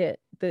that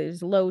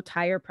there's low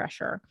tire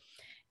pressure.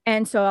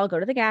 And so I'll go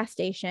to the gas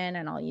station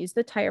and I'll use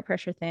the tire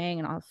pressure thing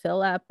and I'll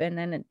fill up, and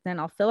then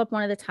I'll fill up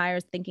one of the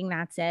tires thinking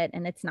that's it.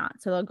 And it's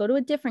not. So I'll go to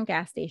a different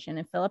gas station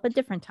and fill up a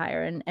different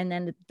tire. And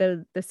then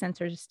the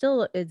sensor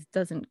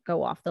doesn't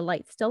go off. The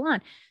light's still on.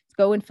 Let's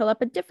go and fill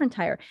up a different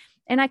tire.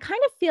 And I kind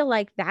of feel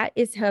like that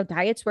is how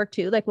diets work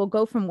too. Like we'll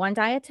go from one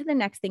diet to the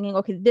next thinking,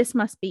 okay, this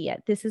must be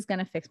it. This is going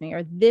to fix me,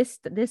 or this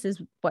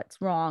is what's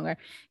wrong. Or,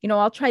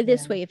 I'll try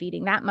this way of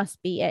eating. That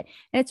must be it.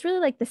 And it's really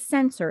like the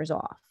sensor's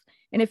off.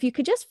 And if you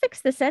could just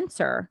fix the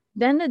sensor,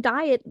 then the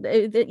diet,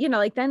 then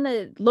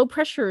the low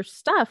pressure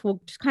stuff will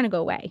just kind of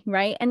go away.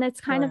 Right. And that's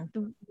kind of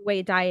the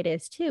way diet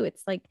is too.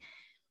 It's like,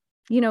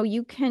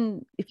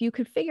 if you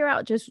could figure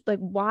out just like,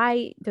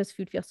 why does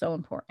food feel so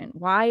important?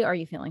 Why are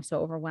you feeling so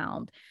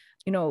overwhelmed?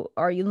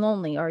 are you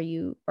lonely? Are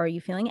you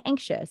feeling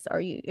anxious? Are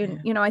you,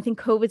 Yeah. I think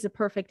COVID is a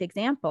perfect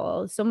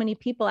example. So many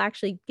people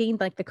actually gained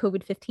like the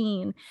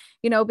COVID-15,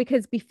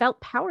 because we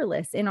felt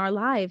powerless in our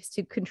lives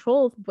to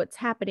control what's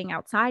happening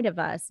outside of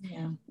us.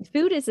 Yeah.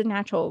 Food is a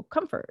natural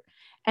comfort.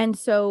 And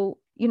so,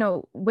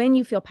 when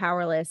you feel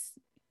powerless,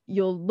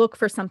 you'll look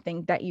for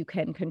something that you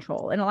can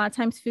control. And a lot of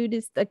times food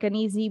is like an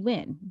easy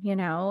win,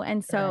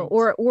 and so,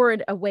 Right. or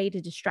a way to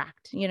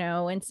distract,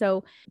 and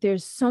so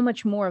there's so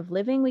much more of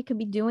living we could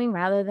be doing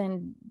rather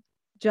than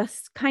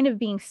just kind of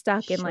being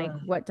stuck in like,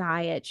 Sure. what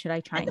diet should I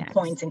try At the next?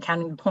 points and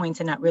counting the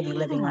points and not really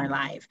living our Yeah.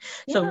 life.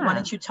 So why Yeah.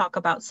 don't you talk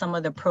about some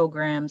of the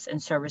programs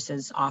and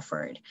services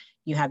offered?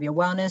 You have your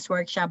wellness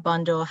workshop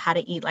bundle, how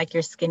to eat like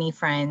your skinny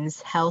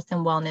friends, health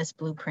and wellness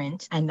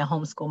blueprint, and the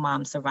homeschool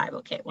mom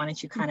survival kit. Why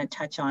don't you kind of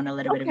touch on a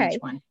little bit of each Okay.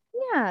 one?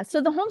 Yeah.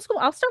 So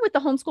I'll start with the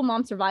homeschool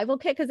mom survival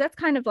kit, because that's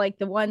kind of like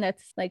the one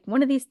that's like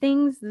one of these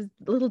things is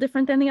a little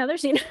different than the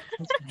others, Okay.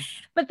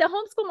 But the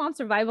homeschool mom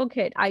survival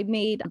kit I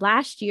made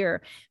last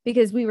year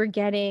because we were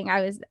getting,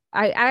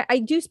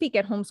 I do speak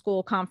at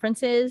homeschool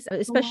conferences,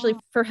 especially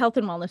Wow. for health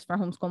and wellness for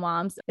homeschool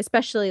moms,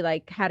 especially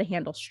like how to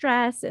handle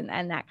stress and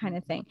that kind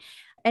of thing.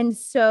 And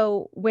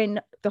so when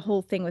the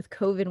whole thing with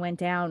COVID went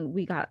down,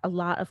 we got a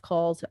lot of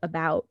calls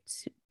about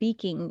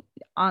speaking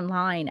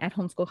online at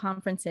homeschool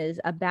conferences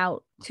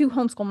about to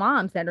homeschool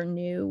moms that are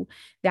new,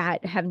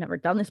 that have never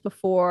done this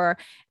before.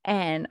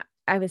 And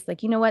I was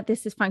like, you know what,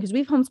 this is fine, because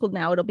we've homeschooled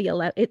now.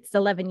 It's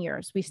 11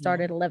 years. We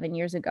started 11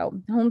 years ago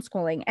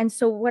homeschooling. And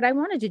so what I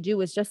wanted to do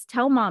was just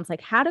tell moms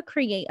like how to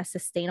create a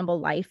sustainable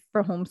life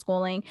for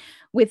homeschooling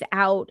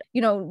without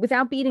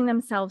beating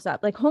themselves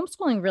up. Like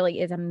homeschooling really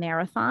is a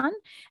marathon.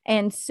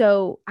 And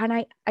so,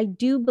 and I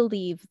do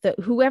believe that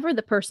whoever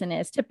the person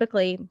is,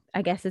 typically,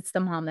 I guess it's the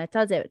mom that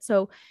does it.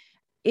 So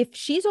if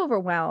she's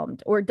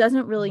overwhelmed or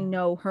doesn't really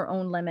know her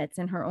own limits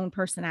and her own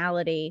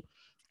personality,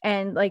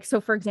 and like,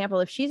 so for example,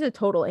 if she's a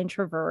total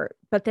introvert,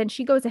 but then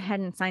she goes ahead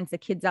and signs the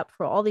kids up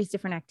for all these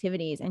different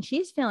activities and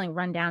she's feeling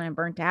run down and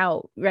burnt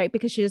out, right?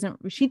 Because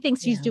she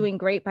thinks she's doing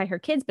great by her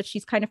kids, but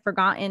she's kind of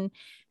forgotten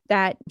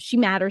that she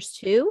matters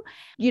too.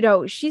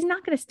 She's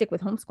not going to stick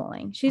with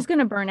homeschooling. She's going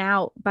to burn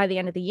out by the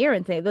end of the year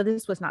and say, well,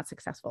 this was not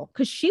successful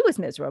because she was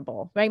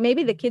miserable, right?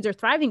 Maybe the kids are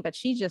thriving, but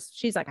she's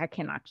like, I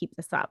cannot keep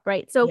this up,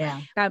 right? So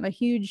I'm a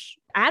huge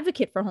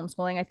advocate for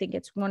homeschooling. I think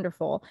it's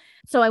wonderful.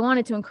 So I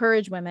wanted to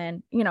encourage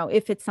women,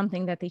 if it's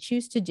something that they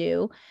choose to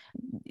do,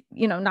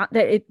 not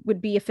that it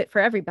would be a fit for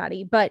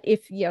everybody, but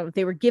if,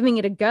 they were giving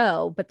it a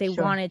go, but they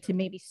wanted to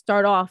maybe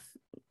start off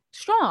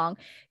strong,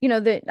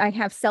 that I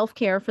have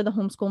self-care for the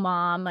homeschool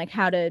mom, like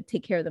how to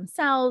take care of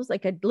themselves,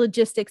 like a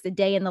logistics, a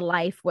day in the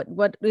life, what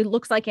it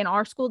looks like in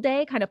our school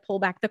day, kind of pull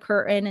back the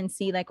curtain and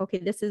see like, okay,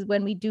 this is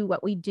when we do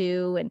what we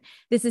do. And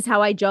this is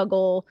how I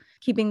juggle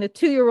keeping the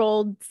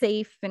 2-year-old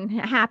safe and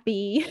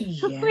happy,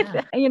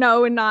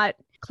 and not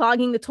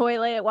clogging the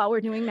toilet while we're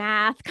doing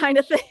math kind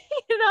of thing,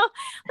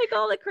 like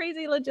all the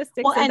crazy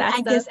logistics. Well, and I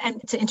guess, and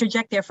to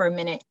interject there for a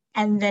minute,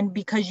 and then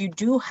because you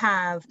do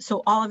have,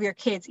 so all of your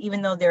kids,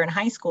 even though they're in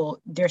high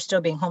school, they're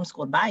still being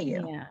homeschooled by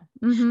you. Yeah.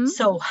 Mm-hmm.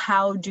 So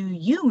how do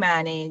you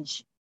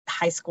manage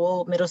high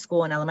school, middle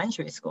school, and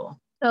elementary school?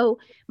 So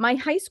my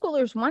high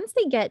schoolers, once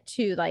they get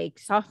to like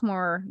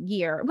sophomore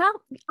year, well,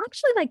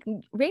 actually like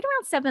right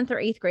around 7th or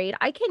 8th grade,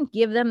 I can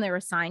give them their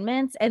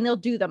assignments and they'll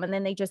do them. And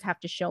then they just have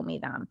to show me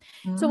them.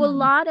 So a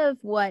lot of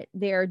what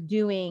they're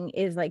doing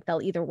is like,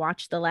 they'll either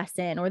watch the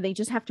lesson or they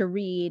just have to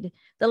read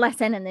the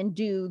lesson and then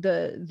do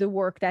the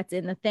work that's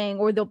in the thing,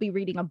 or they'll be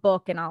reading a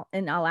book and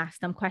I'll ask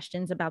them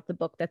questions about the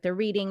book that they're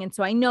reading. And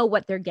so I know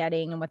what they're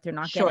getting and what they're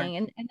not getting.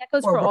 And that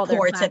goes for all their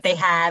reports that they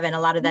have. And a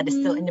lot of that is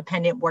still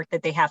independent work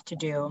that they have to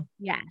do.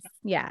 Yes.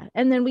 Yeah.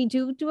 And then we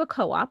do a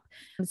co-op.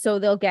 So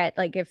they'll get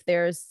like, if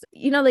there's,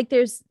 like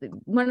there's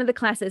one of the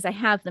classes I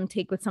have them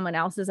take with someone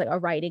else is like a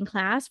writing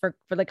class for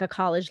like a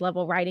college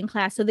level writing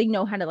class. So they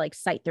know how to like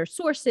cite their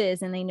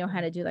sources and they know how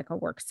to do like a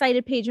works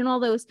cited page and all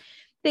those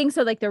things.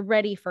 So like they're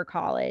ready for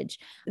college.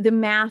 The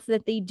math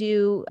that they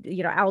do,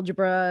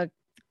 algebra,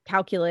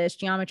 calculus,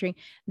 geometry,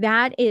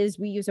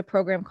 we use a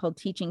program called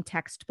Teaching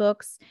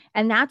Textbooks,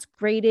 and that's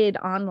graded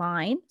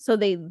online. So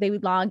they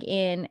would log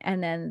in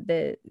and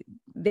then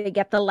they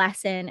get the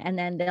lesson and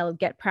then they'll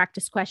get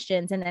practice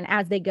questions. And then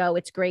as they go,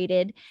 it's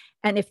graded.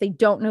 And if they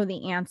don't know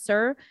the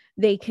answer,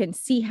 they can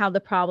see how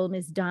the problem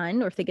is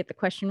done. Or if they get the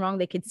question wrong,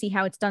 they could see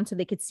how it's done. So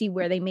they could see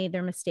where they made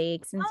their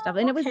mistakes and stuff.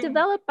 And it was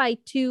developed by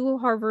 2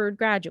 Harvard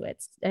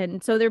graduates.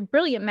 And so they're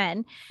brilliant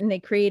men and they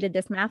created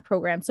this math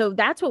program. So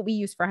that's what we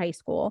use for high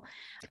school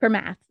for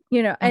math,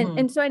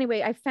 and so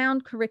anyway, I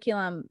found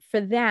curriculum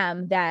for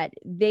them that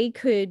they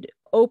could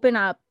open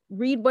up,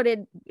 read what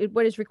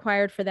is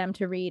required for them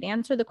to read,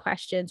 answer the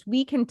questions.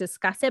 We can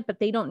discuss it, but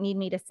they don't need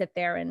me to sit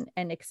there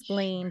and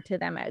explain to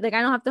them. Like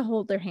I don't have to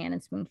hold their hand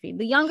and spoon feed.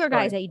 The younger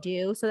guys I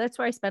do. So that's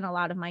where I spend a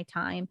lot of my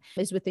time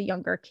is with the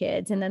younger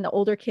kids. And then the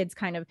older kids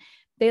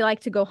they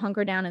like to go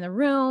hunker down in the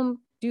room,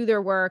 do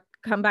their work,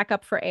 come back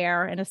up for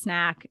air and a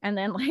snack. And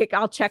then like,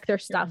 I'll check their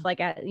stuff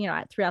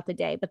throughout the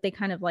day, but they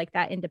kind of like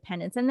that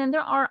independence. And then there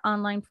are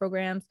online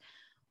programs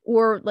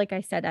or like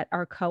I said, at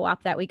our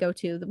co-op that we go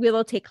to,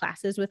 we'll take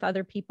classes with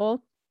other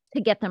people to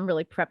get them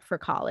really prepped for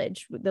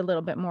college with a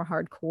little bit more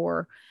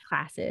hardcore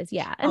classes.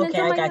 Yeah. And then Okay,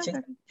 so I my got you.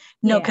 younger,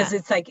 No, because yeah.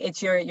 it's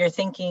like you're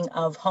thinking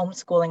of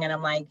homeschooling, and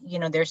I'm like,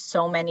 there's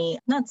so many,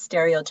 not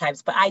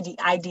stereotypes, but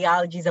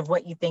ideologies of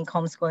what you think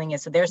homeschooling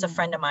is. So there's a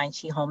friend of mine,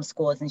 she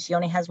homeschools, and she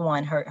only has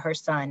one, her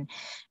son,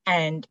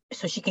 and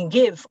so she can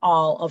give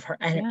all of her,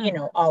 and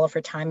Yeah. all of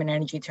her time and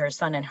energy to her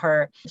son. And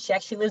she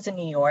actually lives in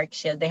New York.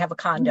 They have a Mhm.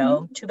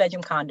 condo,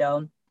 2-bedroom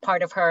condo.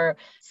 Part of her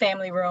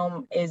family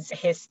room is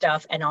his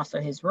stuff and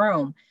also his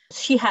room.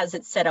 She has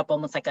it set up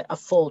almost like a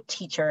full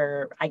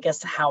teacher, I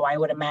guess, how I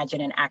would imagine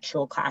an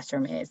actual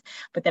classroom is.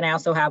 But then I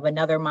also have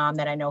another mom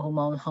that I know who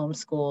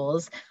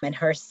homeschools, and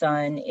her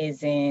son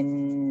is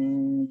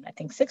in, I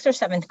think, 6th or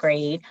 7th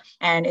grade.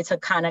 And it's a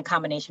kind of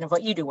combination of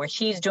what you do, where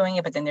she's doing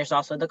it, but then there's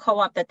also the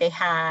co-op that they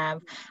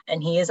have,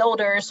 and he is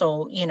older.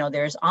 So,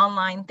 there's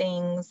online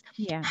things.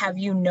 Yeah. Have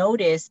you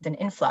noticed an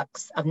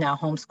influx of now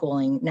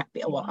homeschooling?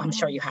 Well, I'm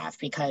sure you have,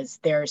 because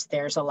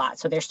there's a lot.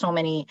 So there's so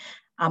many,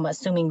 I'm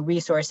assuming,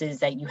 resources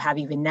that you have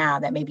even now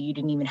that maybe you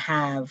didn't even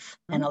have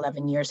 10,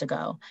 11 years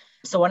ago.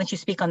 So why don't you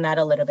speak on that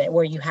a little bit,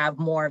 where you have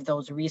more of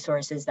those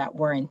resources that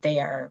weren't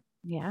there,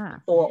 Yeah.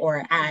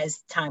 or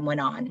as time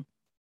went on?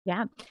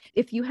 Yeah.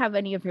 If you have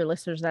any of your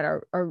listeners that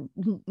are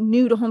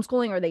new to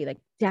homeschooling, or they like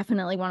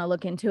definitely want to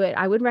look into it,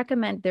 I would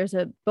recommend, there's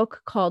a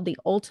book called The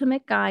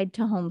Ultimate Guide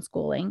to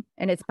Homeschooling,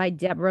 and it's by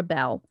Deborah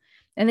Bell,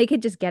 and they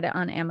could just get it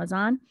on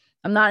Amazon.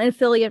 I'm not an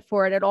affiliate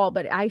for it at all,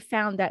 but I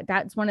found that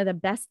that's one of the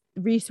best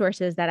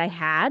resources that I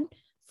had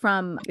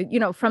from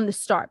the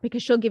start,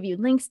 because she'll give you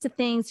links to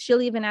things.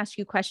 She'll even ask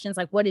you questions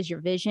like, what is your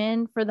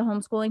vision for the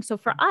homeschooling? So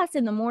for us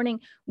in the morning,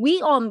 we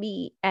all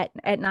meet at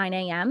 9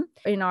 a.m.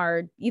 in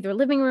our either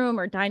living room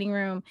or dining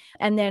room.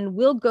 And then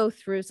we'll go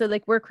through. So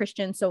like, we're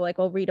Christians. So like,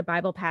 we'll read a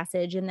Bible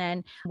passage, and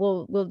then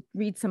we'll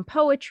read some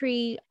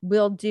poetry.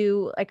 We'll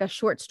do like a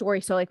short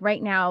story. So like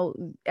right now,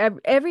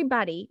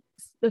 everybody,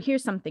 so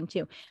here's something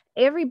too.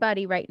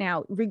 Everybody right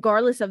now,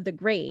 regardless of the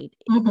grade,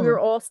 we're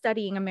all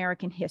studying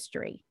American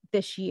history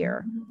this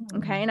year.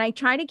 Okay. And I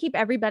try to keep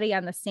everybody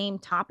on the same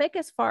topic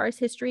as far as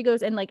history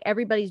goes. And like,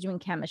 everybody's doing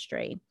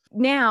chemistry.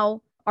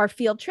 Now, our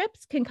field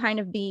trips can kind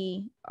of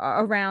be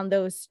around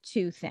those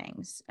two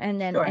things.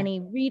 And then any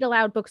read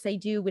aloud books I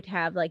do would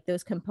have like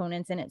those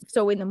components in it.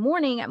 So in the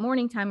morning, at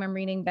morning time, I'm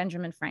reading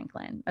Benjamin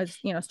Franklin,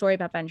 a story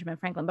about Benjamin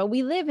Franklin, but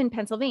we live in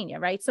Pennsylvania,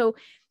 right? So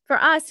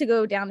for us to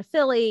go down to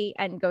Philly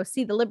and go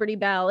see the Liberty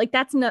Bell, like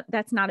that's not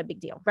a big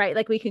deal, right?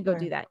 Like we could go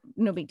do that.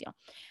 No big deal.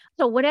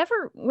 So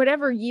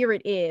whatever year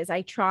it is,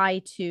 I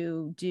try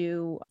to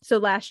do. So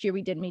last year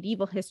we did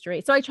medieval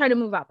history. So I try to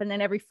move up, and then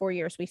every 4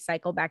 years we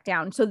cycle back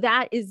down. So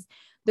that is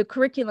the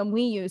curriculum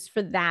we use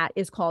for that,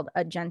 is called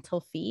A Gentle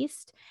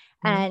Feast.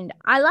 And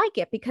I like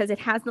it because it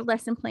has the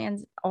lesson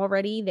plans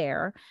already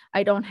there.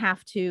 I don't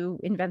have to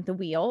invent the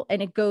wheel,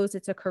 and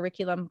it's a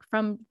curriculum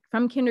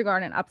from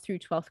kindergarten up through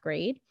 12th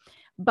grade.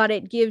 But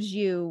it gives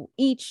you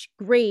each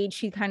grade,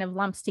 she kind of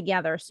lumps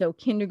together. So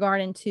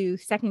kindergarten to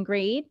 2nd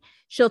grade,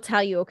 she'll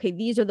tell you, okay,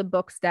 these are the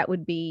books that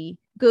would be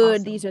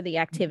good. Awesome. These are the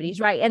activities,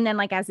 right? And then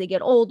like, as they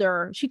get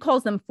older, she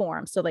calls them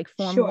forms. So like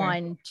form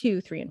 1,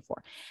 2, 3, and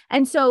 4.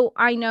 And so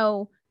I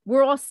know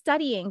we're all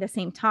studying the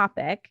same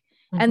topic,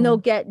 and they'll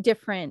get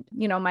different,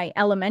 my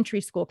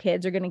elementary school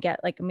kids are going to get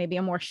like maybe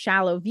a more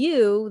shallow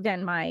view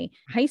than my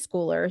high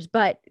schoolers,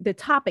 but the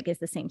topic is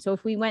the same. So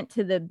if we went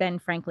to the Ben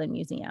Franklin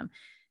Museum,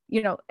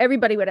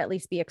 everybody would at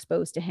least be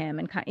exposed to him,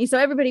 and so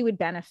everybody would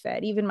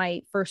benefit. Even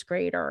my 1st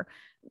grader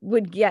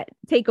would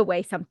take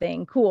away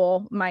something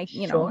cool. My,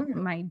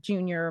 my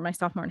junior, my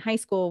sophomore in high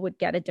school would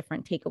get a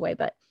different takeaway.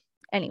 But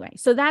anyway,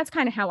 so that's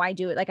kind of how I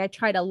do it. Like I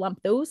try to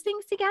lump those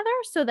things together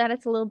so that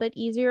it's a little bit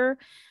easier.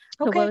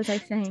 So what was I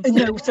saying?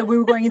 No, so we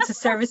were going into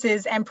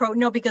services and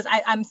because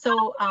I'm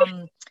so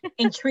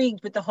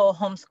intrigued with the whole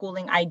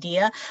homeschooling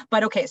idea.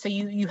 But okay, so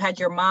you had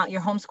your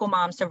homeschool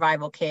mom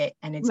survival kit,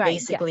 and it's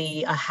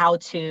basically a how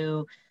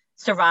to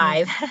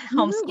survive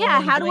homeschooling. Yeah,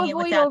 how to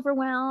avoid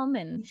overwhelm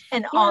and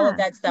all of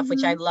that stuff,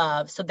 which I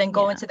love. So then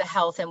go into the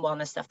health and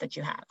wellness stuff that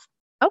you have.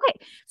 Okay,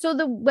 so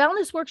the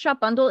wellness workshop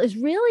bundle is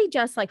really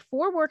just like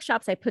 4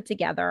 workshops I put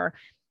together.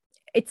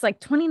 It's like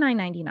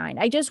 $29.99.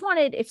 I just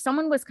wanted, if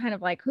someone was kind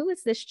of like, who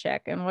is this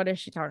chick and what is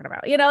she talking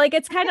about? Like,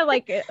 it's kind of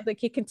like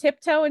you can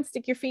tiptoe and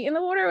stick your feet in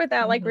the water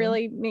without like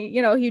really,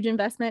 huge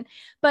investment.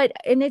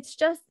 And it's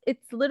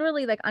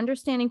literally like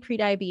understanding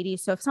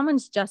prediabetes. So if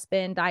someone's just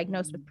been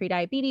diagnosed with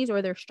prediabetes,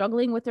 or they're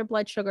struggling with their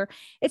blood sugar,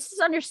 it's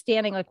just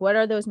understanding like, what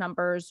are those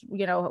numbers?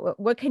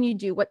 What can you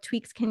do? What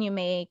tweaks can you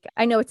make?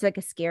 I know it's like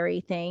a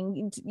scary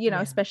thing,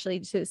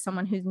 especially to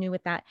someone who's new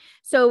with that.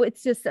 So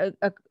it's just a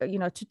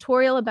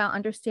tutorial about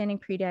understanding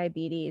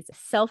prediabetes,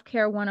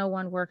 self-care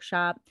 101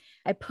 workshop.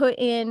 I put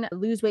in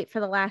lose weight for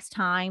the last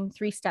time,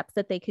 3 steps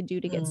that they could do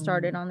to get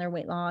started on their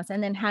weight loss,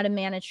 and then how to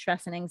manage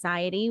stress and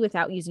anxiety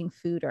without using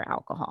food or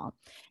alcohol.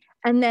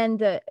 And then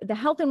the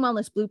health and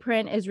wellness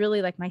blueprint is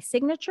really like my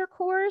signature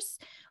course,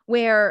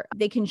 where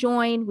they can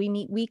join. We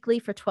meet weekly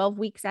for 12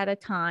 weeks at a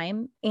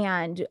time,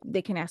 and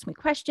they can ask me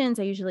questions.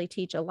 I usually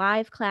teach a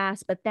live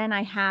class, but then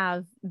I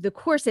have the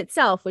course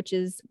itself, which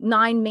is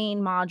 9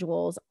 main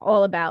modules,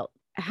 all about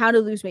how to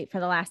lose weight for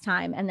the last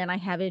time. And then I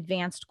have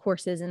advanced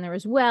courses in there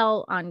as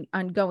well on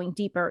going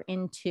deeper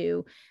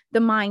into the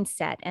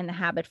mindset and the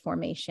habit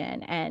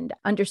formation and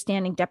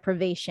understanding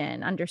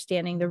deprivation,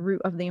 understanding the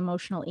root of the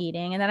emotional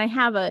eating. And then I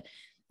have a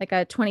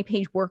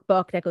 20-page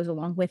workbook that goes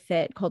along with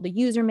it called the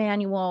user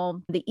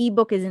manual. The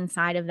ebook is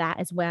inside of that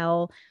as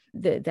well.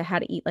 The How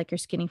to Eat Like Your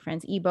Skinny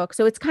Friends ebook.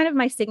 So it's kind of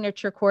my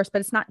signature course, but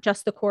it's not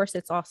just the course.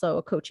 It's also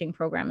a coaching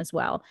program as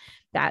well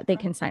that they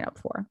can sign up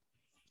for.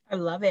 I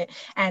love it.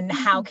 And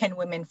how can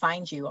women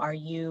find you? Are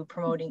you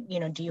promoting,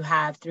 do you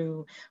have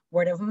through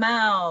word of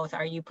mouth?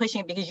 Are you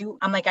pushing it? Because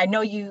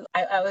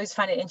I always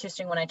find it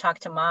interesting when I talk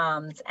to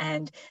moms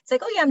and it's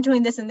like, oh yeah, I'm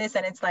doing this and this.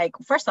 And it's like,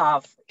 first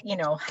off,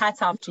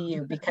 hats off to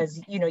you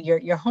because,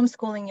 you're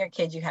homeschooling your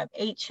kids, you have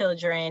 8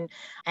 children.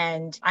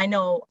 And I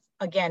know,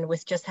 again,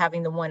 with just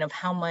having the one of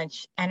how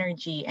much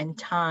energy and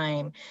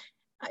time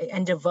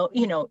and devote,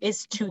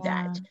 is to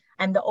that,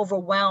 and the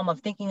overwhelm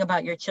of thinking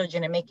about your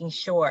children and making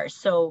sure.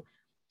 So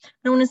I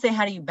don't want to say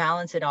how do you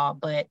balance it all,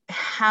 but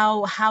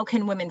how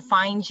can women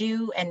find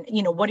you, and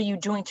what are you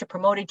doing to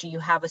promote it? Do you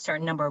have a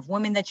certain number of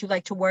women that you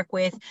like to work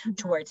with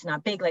to where it's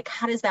not big? Like,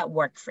 how does that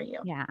work for you?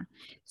 Yeah.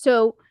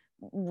 So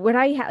what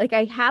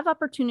I have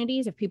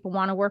opportunities if people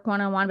want to work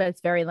one-on-one, but it's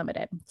very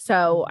limited.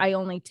 So I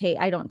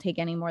don't take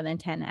any more than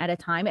 10 at a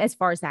time as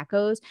far as that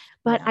goes.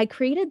 But I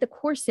created the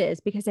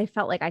courses because I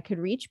felt like I could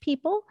reach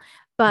people,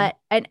 but,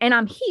 and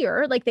I'm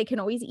here, like they can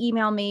always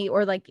email me,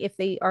 or like if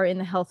they are in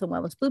the Health and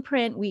Wellness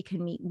Blueprint, we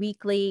can meet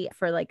weekly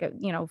for like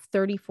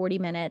 30, 40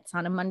 minutes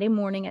on a Monday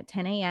morning at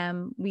 10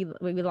 a.m. We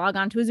log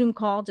on to a Zoom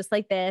call just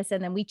like this,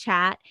 and then we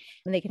chat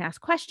and they can ask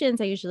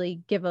questions. I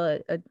usually give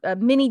a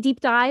mini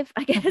deep dive,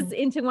 I guess,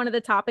 into one of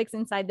the topics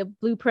inside the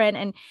blueprint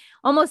and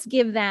almost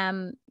give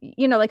them,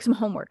 like some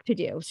homework to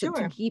do. So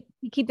to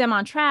keep them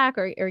on track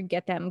or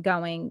get them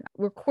going.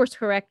 We're course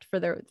correct for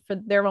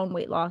their own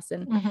weight loss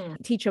and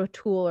teach a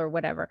tool or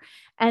whatever.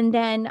 And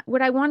then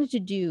what I wanted to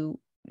do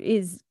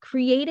is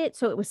create it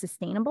so it was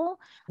sustainable.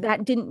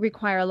 That didn't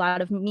require a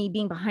lot of me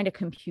being behind a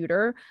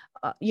computer,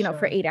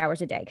 for 8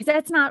 hours a day, because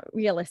that's not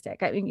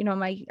realistic.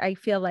 I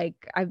feel like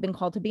I've been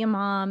called to be a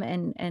mom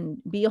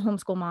and be a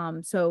homeschool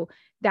mom. So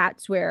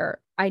that's where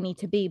I need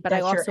to be, but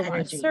I also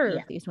want to serve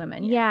these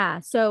women.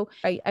 Yeah. So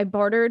I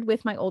bartered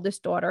with my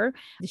oldest daughter.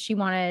 She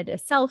wanted a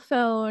cell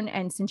phone.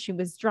 And since she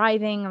was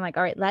driving, I'm like,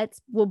 all right,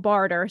 we'll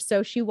barter.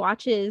 So she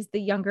watches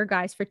the younger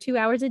guys for 2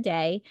 hours a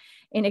day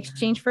in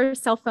exchange for a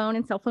cell phone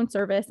and cell phone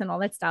service and all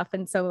that stuff.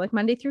 And so like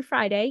Monday through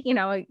Friday,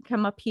 I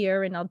come up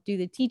here and I'll do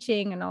the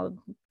teaching and I'll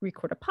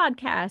record a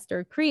podcast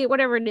or create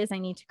whatever it is I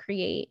need to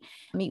create,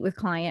 meet with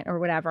client or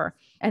whatever,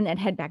 and then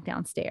head back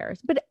downstairs.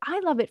 But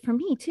I love it for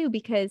me too,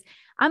 because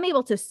I'm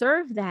able to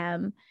serve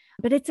them,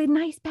 but it's a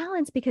nice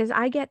balance because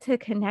I get to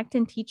connect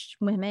and teach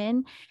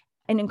women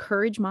and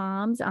encourage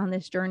moms on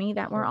this journey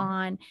that we're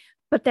on.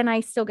 But then I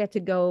still get to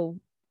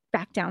go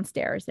back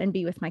downstairs and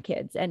be with my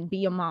kids and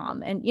be a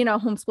mom and,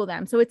 homeschool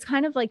them. So it's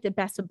kind of like the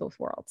best of both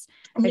worlds.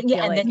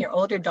 Yeah. And then your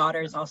older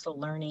daughter is also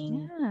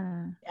learning.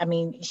 Yeah. I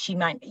mean, she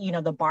might,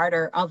 the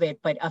barter of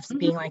it, but of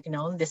being like,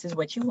 no, this is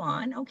what you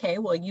want. Okay.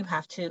 Well, you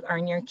have to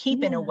earn your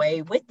keep in a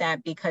way with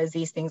that because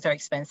these things are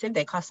expensive.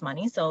 They cost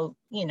money. So,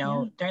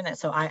 during that.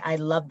 So I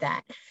love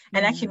that.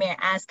 And actually, may I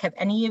ask, have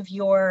any of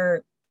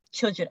your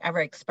children ever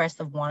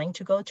expressed of wanting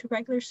to go to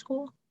regular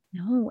school?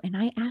 No. And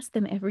I ask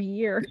them every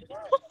year.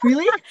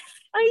 Really?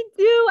 I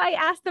do. I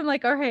ask them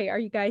like, oh, hey, are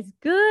you guys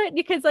good?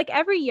 Because like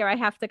every year I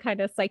have to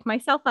kind of psych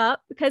myself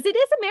up because it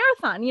is a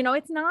marathon.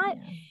 It's not.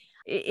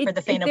 For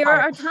the faint of heart.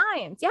 Are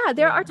times. Yeah.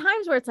 There are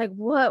times where it's like,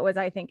 what was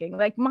I thinking?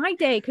 Like my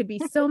day could be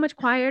so much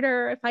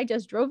quieter if I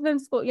just drove them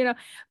to school,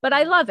 but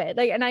I love it.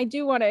 Like, and I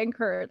do want to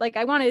encourage, like,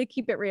 I want to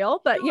keep it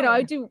real, but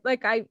I do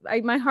like,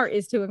 my heart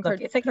is to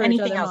encourage. Look, it's like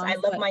anything else. I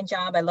love my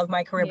job. I love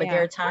my career, but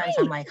there are times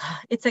I'm like,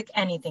 it's like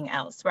anything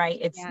else, right?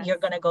 You're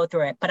going to go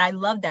through it, but I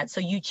love that. So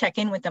you check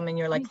in with them and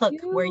you're like, look,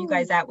 where are you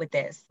guys at with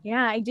this?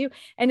 Yeah, I do.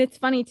 And it's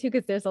funny too,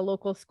 because there's a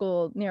local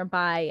school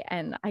nearby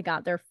and I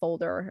got their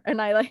folder and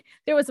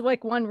there was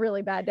like one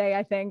really bad day,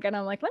 I think. And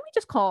I'm like, let me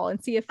just call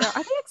and see if are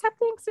they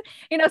accepting?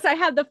 So I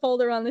had the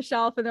folder on the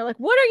shelf and they're like,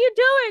 what are you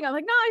doing? I'm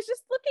like, no, I was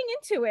just looking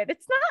into it.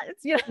 It's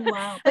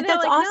wow. But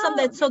that's like, awesome.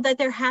 No. That so that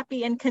they're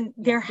happy and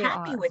they're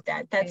happy with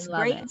that. That's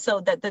great. It.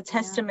 So that the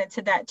testament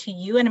to that to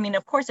you. And I mean,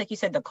 of course, like you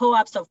said, the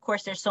co-op. So of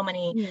course, there's so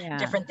many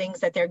different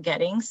things that they're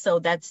getting. So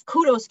that's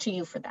kudos to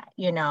you for that,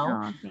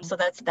 so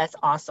that's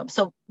awesome.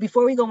 So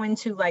before we go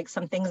into like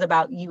some things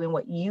about you and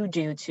what you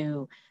do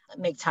to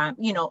make time,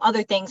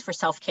 other things for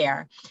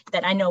self-care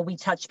that I know we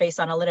touched base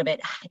on a little bit.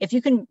 If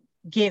you can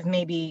give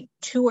maybe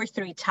 2 or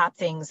 3 top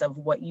things of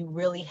what you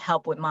really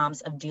help with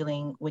moms of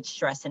dealing with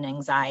stress and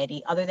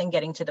anxiety, other than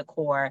getting to the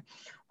core,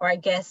 or I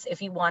guess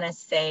if you want to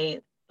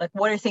say Like,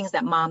 what are things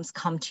that moms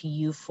come to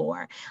you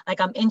for?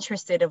 Like, I'm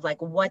interested of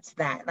like, what's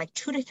that? Like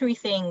 2 to 3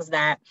 things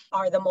that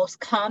are the most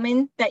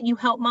common that you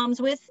help moms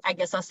with. I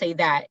guess I'll say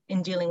that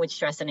in dealing with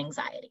stress and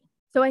anxiety.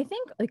 So I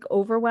think like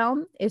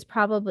overwhelm is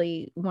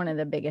probably one of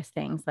the biggest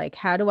things. Like,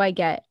 how do I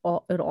get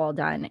it all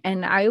done?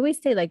 And I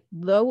always say like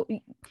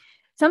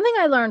something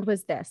I learned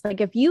was this,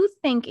 like, if you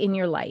think in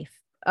your life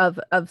of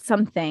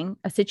something,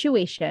 a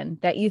situation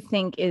that you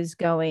think is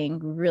going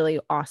really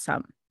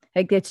awesome,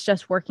 like it's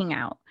just working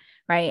out,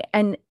 right?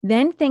 And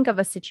then think of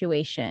a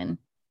situation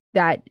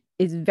that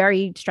is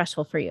very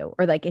stressful for you,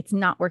 or like it's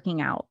not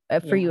working out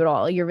for you at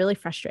all. You're really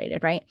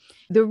frustrated, right?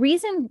 The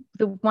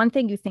one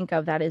thing you think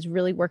of that is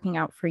really working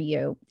out for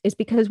you is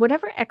because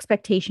whatever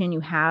expectation you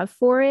have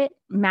for it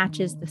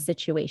matches the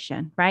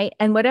situation, right?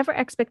 And whatever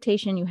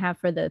expectation you have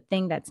for the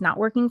thing that's not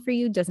working for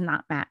you does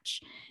not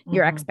match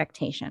your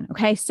expectation.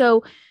 Okay.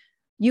 So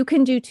you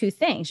can do 2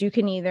 things. You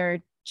can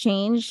either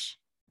change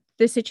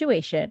the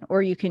situation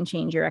or you can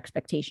change your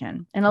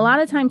expectation. And a lot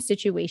of times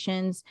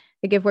situations,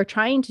 like if we're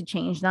trying to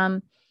change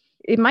them,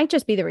 it might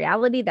just be the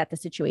reality that the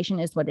situation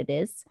is what it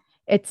is.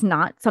 It's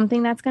not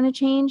something that's going to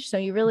change. So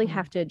you really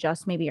have to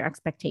adjust maybe your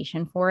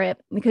expectation for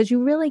it, because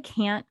you really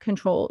can't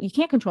control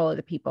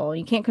other people.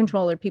 You can't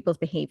control other people's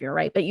behavior,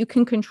 right? But you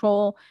can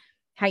control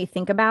how you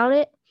think about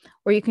it,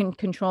 or you can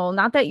control,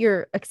 not that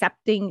you're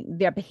accepting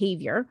their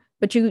behavior,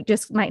 but you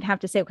just might have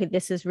to say, okay,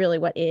 this is really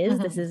what is,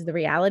 this is the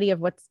reality of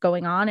what's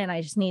going on. And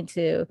I just need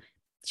to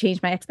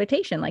change my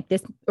expectation like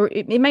this. Or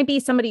it might be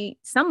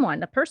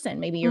a person,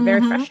 maybe you're very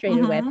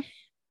frustrated with.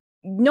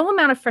 No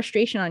amount of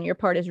frustration on your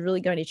part is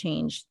really going to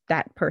change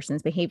that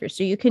person's behavior.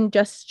 So you can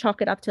just chalk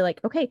it up to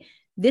like, okay,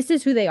 this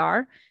is who they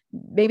are.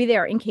 Maybe they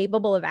are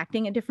incapable of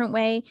acting a different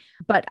way,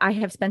 but I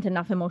have spent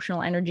enough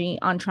emotional energy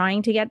on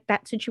trying to get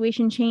that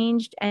situation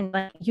changed. And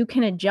like, you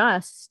can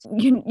adjust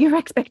your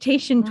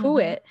expectation to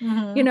it,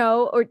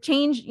 or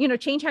change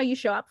how you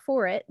show up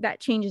for it. That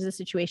changes the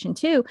situation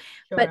too.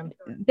 Sure. But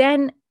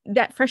then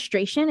that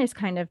frustration is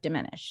kind of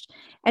diminished.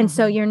 And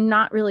so you're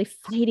not really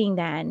fighting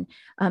then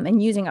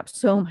and using up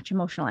so much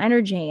emotional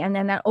energy. And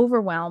then that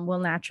overwhelm will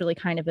naturally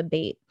kind of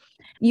abate.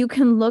 You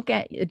can look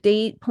at a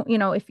day,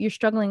 if you're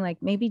struggling, like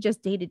maybe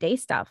just day-to-day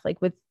stuff, like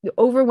with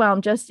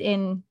overwhelm just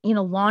in,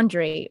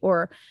 laundry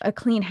or a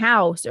clean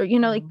house, or,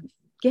 like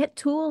get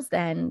tools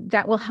then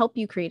that will help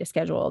you create a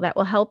schedule, that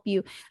will help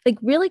you like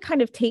really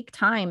kind of take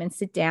time and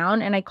sit down.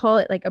 And I call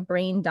it like a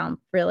brain dump,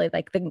 really,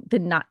 like the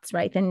nuts,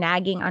 right? The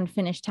nagging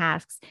unfinished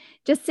tasks.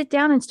 Just sit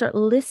down and start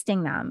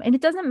listing them. And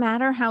it doesn't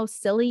matter how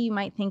silly you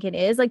might think it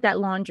is, like that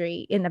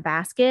laundry in the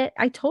basket.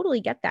 I totally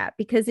get that,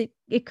 because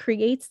it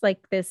creates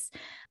like this.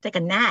 It's like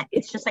a gnat.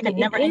 It's just like a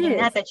never ending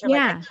gnat that you're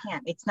like, I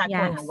can't, it's not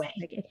going away.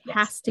 Like it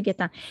has to get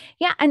done.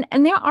 Yeah.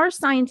 And there are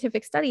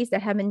scientific studies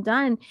that have been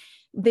done.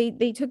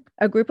 They took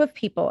a group of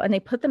people and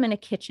they put them in a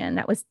kitchen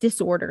that was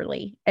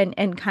disorderly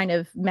and kind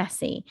of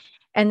messy.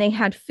 And they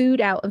had food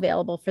out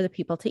available for the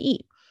people to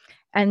eat.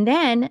 And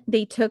then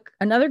they took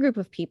another group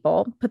of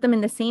people, put them in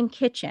the same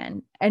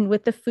kitchen and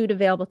with the food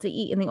available to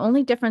eat. And the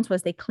only difference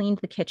was they cleaned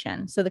the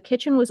kitchen. So the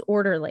kitchen was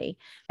orderly.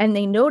 And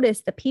they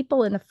noticed the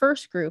people in the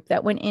first group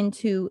that went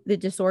into the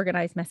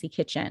disorganized, messy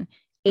kitchen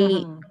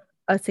ate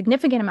a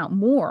significant amount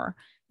more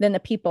than the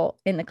people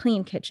in the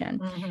clean kitchen.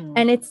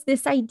 And it's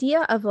this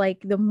idea of like,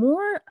 the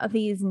more of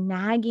these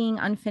nagging,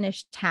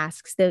 unfinished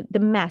tasks, the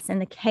mess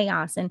and the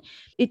chaos, and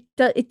it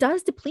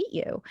does deplete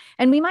you.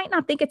 And we might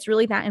not think it's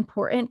really that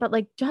important, but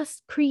like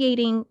just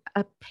creating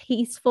a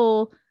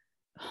peaceful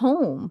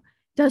home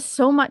does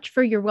so much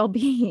for your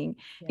well-being.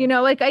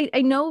 Like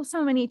I know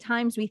so many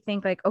times we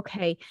think like,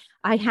 okay,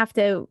 I have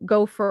to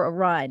go for a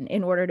run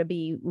in order to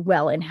be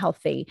well and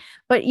healthy.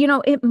 But,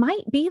 it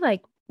might be like,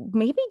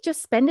 maybe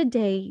just spend a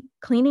day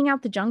cleaning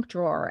out the junk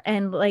drawer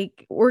and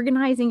like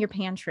organizing your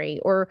pantry,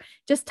 or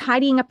just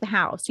tidying up the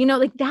house,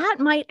 like that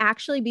might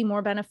actually be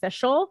more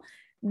beneficial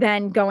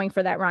than going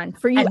for that run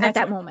for you at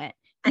that moment.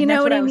 And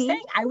that's what I was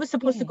saying. I was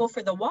supposed to go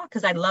for the walk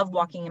because I love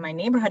walking in my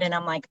neighborhood. And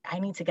I'm like, I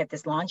need to get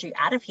this laundry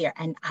out of here.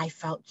 And I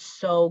felt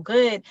so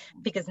good,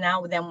 because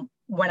now then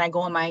when I go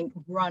on my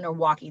run or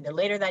walk either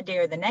later that day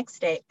or the next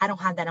day, I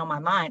don't have that on my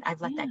mind. I've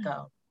let that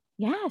go.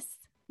 Yes.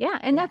 Yeah.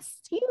 And that's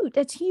huge.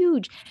 That's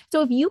huge.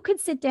 So if you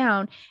could sit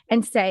down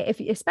and say,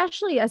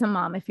 especially as a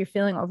mom, if you're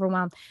feeling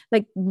overwhelmed,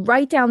 like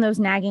write down those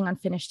nagging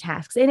unfinished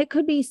tasks. And it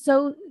could be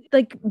so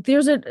like,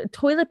 there's a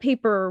toilet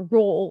paper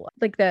roll,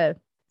 like the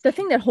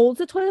thing that holds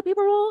the toilet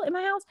paper roll in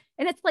my house,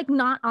 and it's like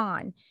not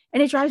on,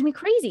 and it drives me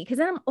crazy because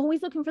then I'm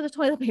always looking for the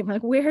toilet paper,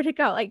 like where to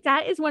go. Like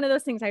that is one of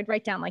those things I'd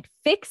write down, like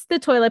fix the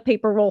toilet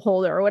paper roll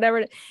holder or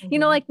whatever,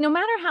 like no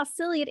matter how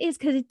silly it is,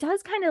 because it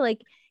does kind of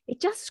like, it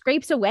just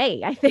scrapes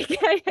away, I think.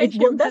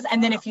 It does.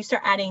 And then if you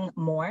start adding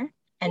more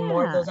and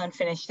more of those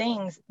unfinished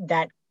things,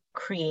 that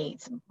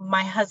creates,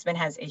 my husband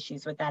has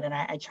issues with that. And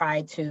I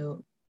try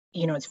to,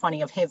 it's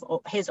funny of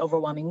his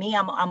overwhelming me.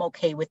 I'm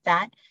okay with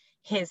that.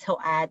 He'll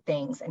add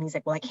things and he's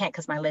like, well, I can't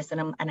because my list.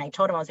 And I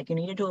told him, I was like, you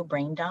need to do a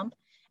brain dump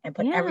and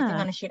put everything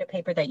on a sheet of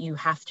paper that you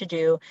have to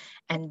do,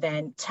 and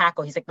then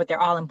tackle. He's like, but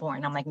they're all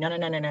important. I'm like, no.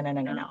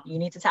 You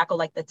need to tackle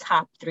like the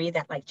top 3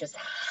 that like just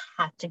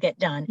have to get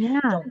done.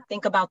 Don't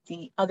think about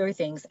the other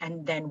things,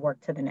 and then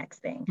work to the next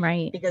thing.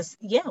 Right. Because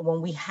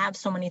when we have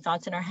so many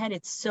thoughts in our head,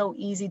 it's so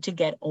easy to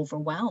get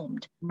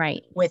overwhelmed.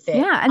 Right. With it.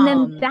 Yeah. And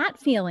then that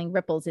feeling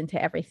ripples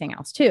into everything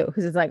else too.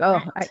 Cause it's like,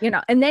 oh,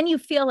 right. And then you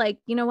feel like,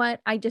 you know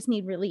what, I just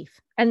need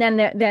relief. And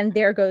then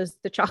there goes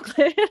the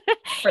chocolate.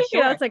 For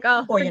sure. It's like,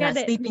 oh, or you're not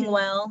sleeping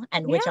well,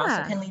 and which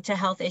also can lead to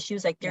health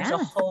issues. Like there's a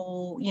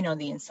whole,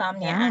 the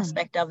insomnia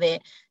aspect of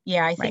it.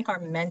 Yeah. I think our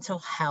mental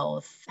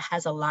health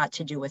has a lot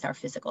to do with our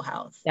physical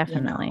health.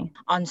 Definitely.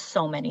 On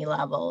so many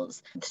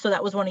levels. So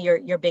that was one of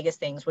your biggest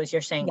things, was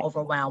you're saying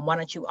overwhelmed. Why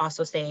don't you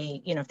also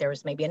say, if there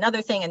was maybe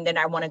another thing, and then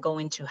I want to go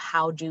into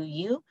how do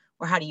you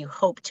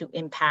hope to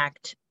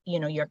impact,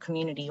 your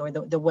community or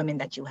the women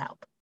that you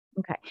help?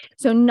 Okay.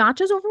 So not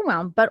just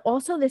overwhelmed, but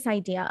also this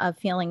idea of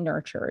feeling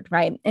nurtured.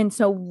 Right. And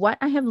so what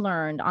I have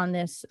learned on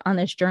this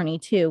journey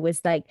too,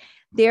 was like,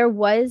 there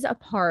was a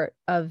part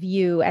of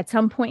you at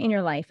some point in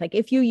your life, like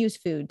if you use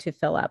food to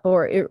fill up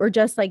or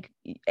just like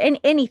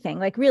anything,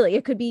 like really,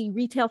 it could be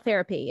retail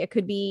therapy. It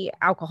could be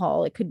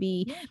alcohol. It could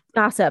be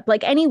gossip,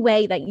 like any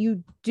way that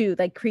you do,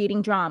 like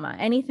creating drama,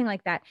 anything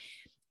like that.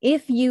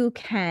 If you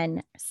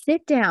can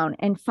sit down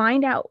and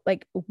find out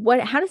like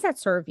how does that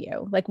serve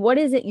you? Like, what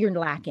is it you're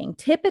lacking?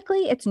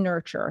 Typically it's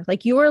nurture,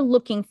 like you are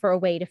looking for a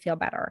way to feel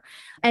better.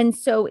 And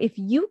so if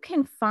you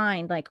can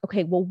find like,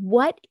 okay, well,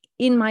 what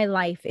in my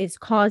life is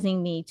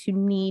causing me to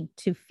need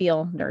to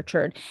feel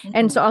nurtured. Mm-hmm.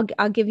 And so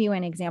I'll give you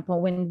an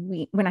example.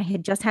 When I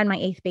had just had my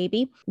 8th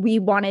baby, we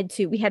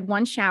had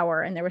one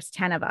shower and there was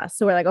 10 of us.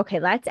 So we're like, okay,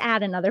 let's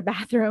add another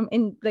bathroom.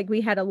 And like,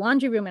 we had a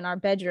laundry room in our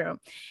bedroom,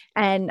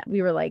 and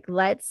we were like,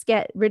 let's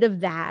get rid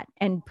of that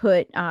and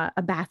put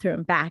a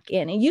bathroom back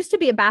in. It used to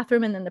be a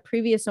bathroom, and then the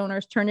previous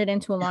owners turned it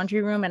into a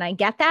laundry room. And I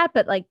get that,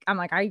 but like, I'm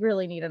like, I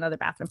really need another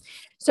bathroom.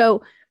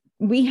 So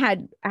we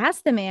had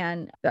asked the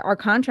man, our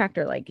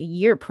contractor, like a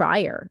year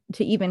prior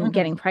to even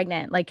getting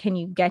pregnant, like, can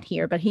you get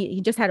here? But he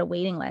just had a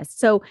waiting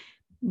list. So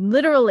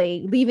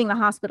literally leaving the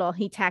hospital,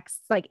 he texts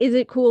like, is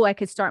it cool? I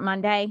could start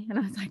Monday. And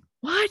I was like,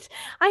 what?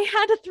 I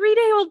had a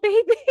 3-day-old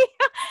baby.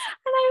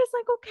 And I was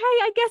like, okay,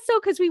 I guess so.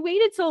 Cause we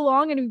waited so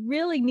long and we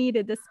really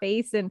needed the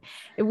space and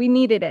we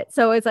needed it.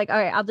 So it's like, all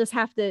right, I'm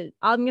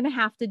going to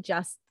have to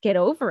just get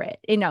over it,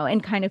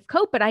 and kind of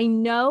cope. But I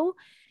know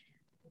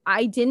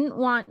I didn't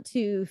want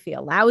to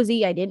feel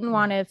lousy. I didn't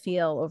want to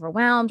feel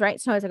overwhelmed. Right.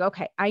 So I was like,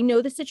 okay, I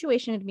know the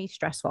situation would be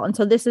stressful. And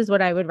so this is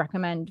what I would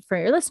recommend for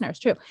your listeners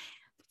too.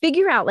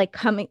 Figure out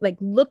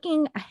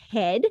looking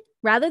ahead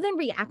rather than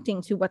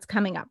reacting to what's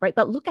coming up. Right.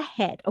 But look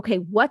ahead. Okay.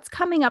 What's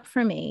coming up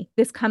for me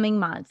this coming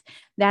month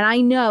that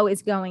I know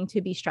is going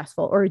to be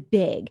stressful or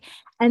big?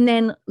 And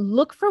then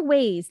look for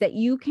ways that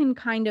you can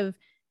kind of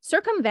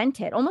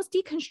circumvent it, almost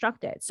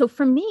deconstruct it. So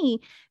for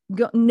me,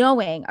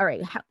 knowing, all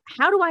right,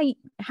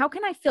 how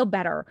can I feel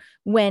better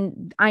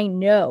when I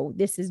know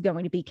this is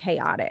going to be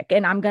chaotic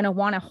and I'm going to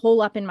want to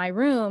hole up in my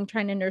room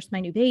trying to nurse my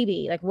new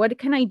baby? Like, what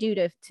can I do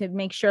to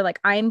make sure like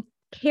I'm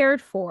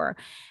cared for?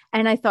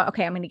 And I thought,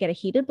 okay, I'm going to get a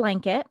heated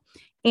blanket,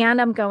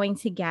 and I'm going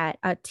to get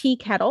a tea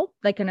kettle,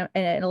 like an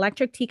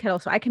electric tea kettle.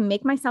 So I can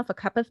make myself a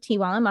cup of tea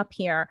while I'm up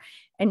here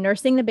and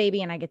nursing the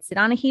baby, and I could sit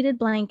on a heated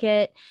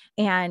blanket,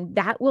 and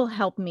that will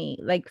help me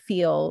like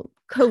feel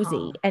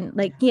cozy and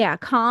like,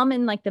 calm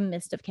in like the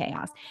midst of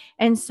chaos.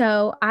 And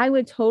so I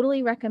would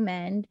totally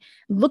recommend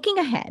looking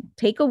ahead,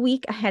 take a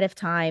week ahead of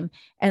time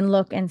and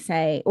look and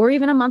say, or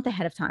even a month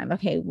ahead of time,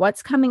 okay,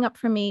 what's coming up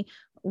for me?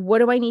 What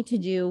do I need to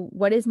do?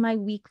 What is my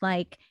week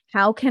like?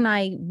 How can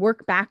I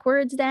work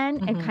backwards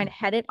then and kind of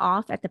head it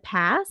off at the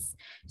pass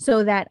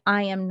so that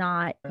I am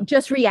not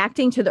just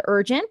reacting to the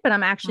urgent, but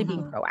I'm actually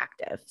being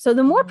proactive. So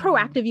the more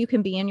proactive you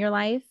can be in your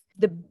life,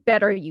 the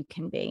better you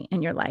can be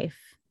in your life.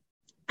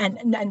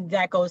 And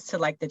that goes to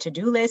like the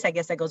to-do list. I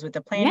guess that goes with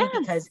the planning,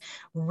 because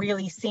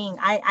really seeing,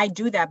 I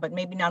do that, but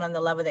maybe not on the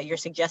level that you're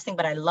suggesting,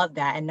 but I love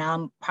that. And now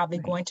I'm probably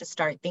going to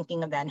start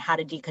thinking of that and how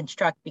to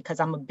deconstruct, because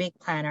I'm a big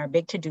planner, a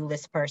big to-do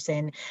list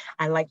person.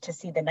 I like to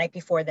see the night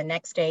before, the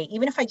next day,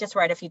 even if I just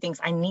write a few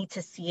things, I need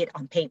to see it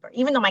on paper,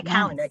 even though my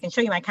calendar, I can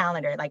show you my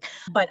calendar,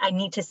 but I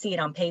need to see it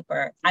on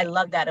paper. I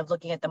love that, of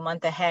looking at the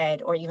month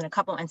ahead or even a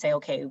couple and say,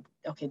 okay,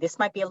 this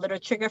might be a little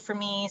trigger for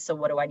me. So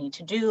what do I need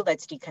to do?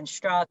 Let's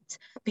deconstruct,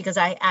 because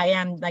I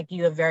am, like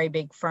you, a very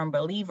big firm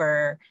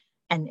believer.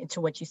 And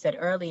to what you said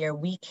earlier,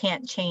 we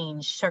can't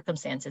change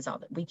circumstances.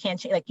 We can't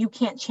change, like you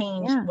can't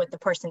change what the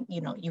person,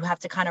 you have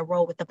to kind of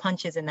roll with the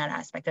punches in that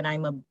aspect. And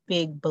I'm a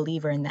big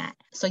believer in that.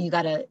 So you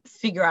got to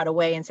figure out a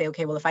way and say,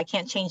 okay, well, if I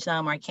can't change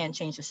them or I can't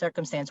change the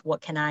circumstance,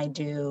 what can I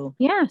do?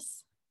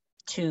 Yes.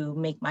 To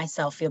make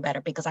myself feel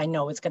better, because I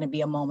know it's going to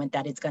be a moment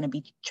that it's going to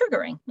be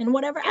triggering in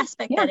whatever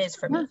aspect that is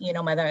for me,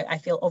 whether I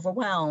feel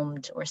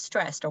overwhelmed or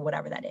stressed or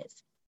whatever that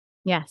is.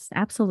 Yes,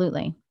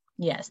 absolutely.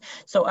 Yes.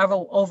 So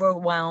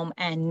overwhelm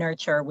and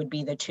nurture would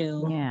be the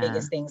two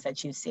biggest things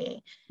that you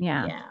see.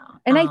 Yeah.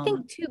 And I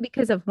think too,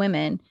 because of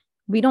women,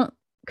 we don't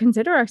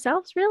consider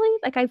ourselves really.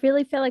 Like, I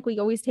really feel like we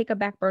always take a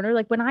back burner.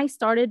 Like when I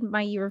started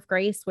my year of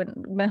grace, I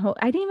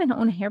didn't even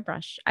own a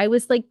hairbrush. I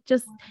was like,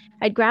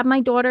 I'd grab my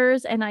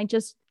daughters and I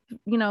just,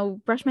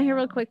 brush my hair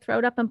real quick, throw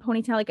it up in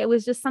ponytail. Like it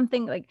was just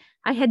something like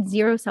I had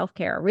zero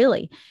self-care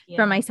really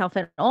for myself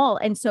at all.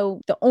 And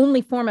so the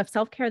only form of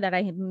self-care that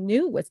I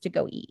knew was to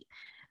go eat.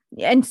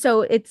 And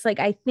so it's like,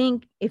 I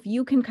think if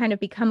you can kind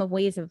of become a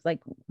ways of like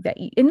that,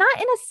 and not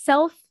in a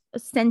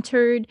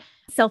self-centered,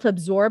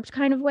 self-absorbed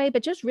kind of way,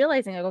 but just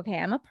realizing like, okay,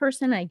 I'm a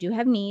person, I do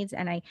have needs,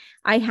 and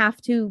I have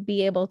to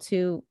be able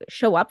to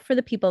show up for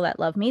the people that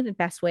love me the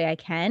best way I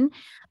can.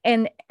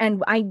 And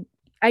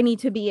I need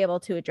to be able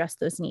to address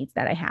those needs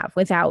that I have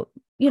without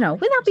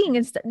being,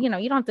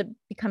 you don't have to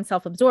become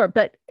self-absorbed,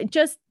 but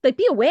just like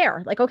be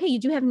aware, like, okay, you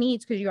do have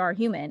needs because you are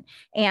human,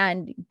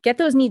 and get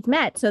those needs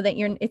met so that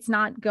it's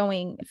not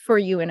going for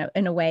you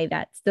in a way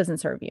that doesn't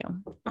serve you.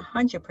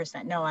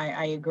 100%. No,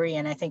 I agree.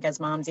 And I think as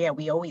moms,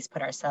 we always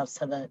put ourselves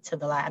to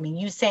the last. I mean,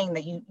 you saying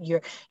that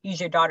you use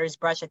your daughter's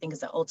brush, I think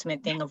is the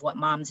ultimate thing of what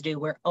moms do.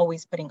 We're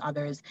always putting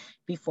others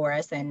before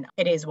us, and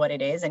it is what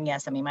it is. And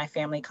yes, I mean, my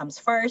family comes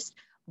first.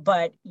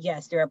 But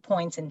yes, there are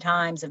points and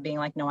times of being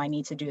like, no, I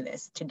need to do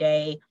this.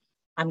 Today,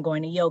 I'm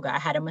going to yoga. I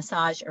had a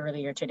massage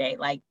earlier today.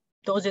 Like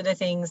those are the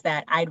things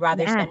that I'd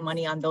rather spend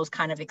money on, those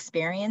kind of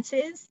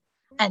experiences.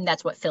 And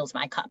that's what fills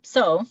my cup.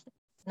 So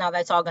now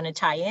that's all going to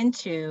tie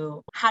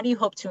into, how do you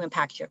hope to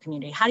impact your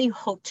community? How do you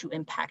hope to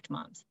impact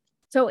moms?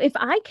 So if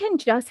I can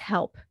just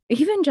help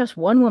even just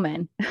one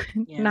woman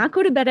not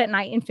go to bed at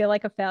night and feel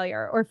like a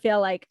failure, or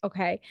feel like,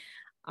 okay,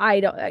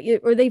 I don't,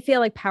 or they feel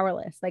like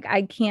powerless. Like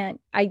I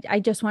can't, I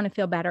just want to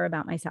feel better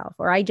about myself,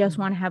 or I just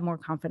want to have more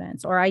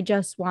confidence, or I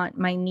just want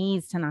my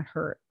knees to not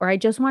hurt, or I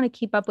just want to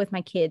keep up with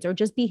my kids, or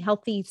just be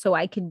healthy so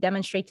I can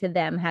demonstrate to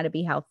them how to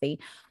be healthy,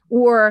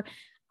 or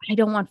I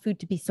don't want food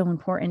to be so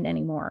important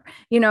anymore,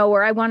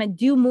 or I want to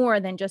do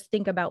more than just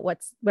think about what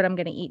I'm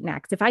going to eat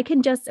next. If I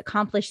can just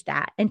accomplish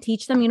that and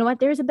teach them,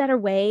 there's a better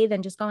way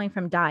than just going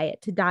from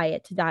diet to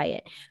diet to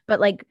diet,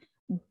 but like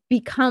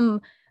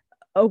become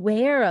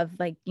aware of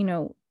like,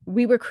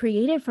 we were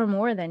created for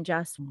more than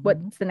just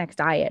what's the next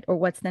diet or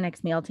what's the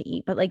next meal to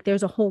eat, but like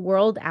there's a whole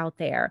world out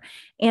there,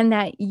 and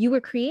that you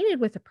were created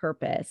with a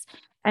purpose,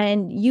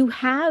 and you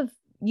have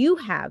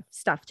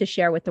stuff to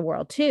share with the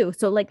world too.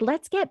 So like,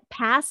 let's get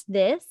past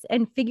this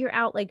and figure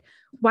out like,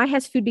 why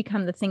has food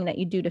become the thing that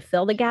you do to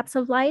fill the gaps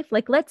of life?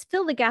 Like, let's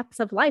fill the gaps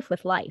of life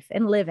with life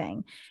and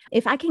living.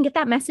 If I can get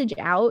that message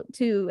out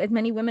to as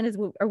many women as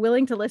are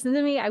willing to listen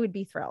to me, I would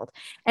be thrilled.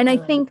 And I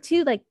think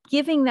too, like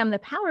giving them the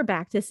power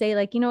back to say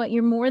like, you know what,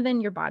 you're more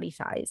than your body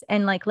size.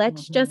 And like,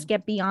 let's just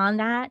get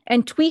beyond that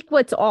and tweak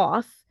what's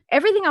off.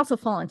 Everything else will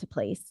fall into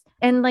place.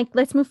 And like,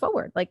 let's move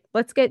forward. Like,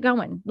 let's get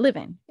going,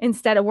 living,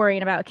 instead of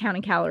worrying about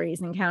counting calories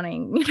and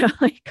counting,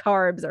 like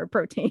carbs or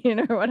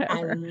protein or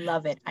whatever. I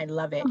love it.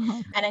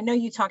 And I know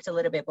you talked a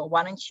little bit, but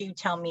why don't you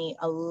tell me,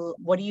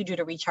 what do you do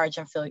to recharge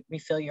and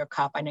refill your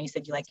cup? I know you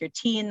said you like your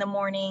tea in the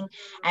morning,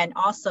 and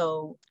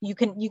also you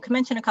can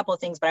mention a couple of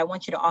things, but I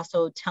want you to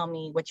also tell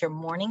me what your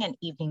morning and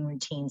evening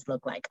routines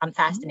look like. I'm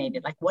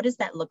fascinated. Like, what does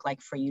that look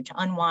like for you to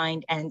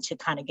unwind and to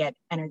kind of get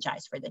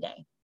energized for the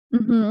day?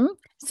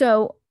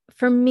 So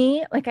for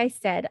me, like I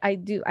said, I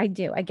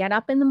get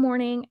up in the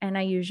morning and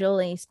I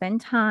usually spend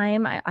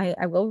time.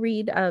 I will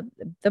read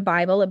the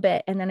Bible a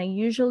bit. And then I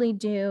usually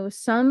do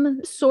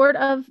some sort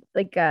of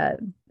like a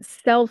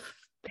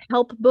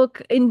self-help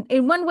book in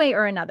one way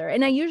or another.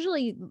 And I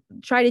usually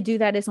try to do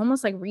that as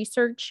almost like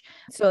research.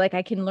 So like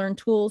I can learn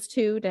tools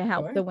too, to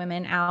help the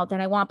women out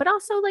that I want, but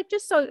also like,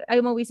 just so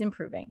I'm always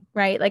improving,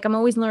 right? Like I'm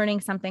always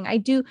learning something.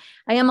 I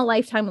am a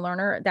lifetime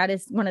learner. That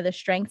is one of the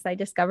strengths I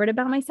discovered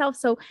about myself.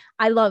 So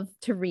I love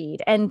to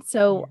read. And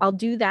so I'll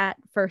do that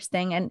first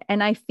thing.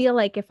 And I feel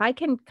like if I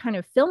can kind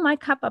of fill my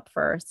cup up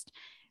first,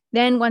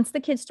 then once the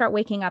kids start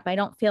waking up, I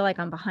don't feel like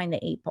I'm behind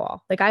the 8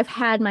 ball. Like I've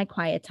had my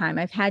quiet time.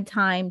 I've had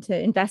time to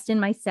invest in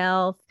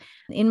myself,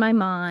 in my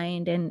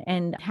mind,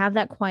 and have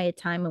that quiet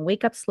time and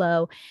wake up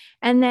slow.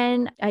 And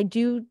then I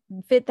do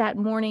fit that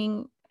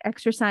morning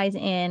exercise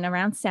in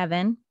around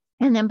 7.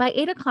 And then by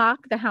 8:00,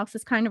 the house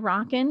is kind of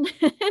rocking,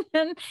 and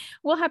then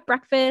we'll have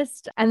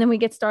breakfast, and then we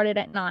get started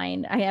at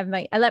 9.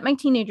 I let my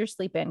teenagers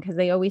sleep in because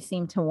they always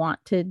seem to want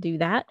to do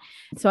that.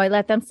 So I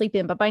let them sleep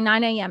in, but by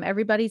 9 a.m.,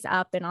 everybody's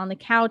up and on the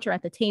couch or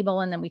at the table.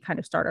 And then we kind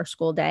of start our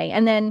school day.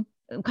 And then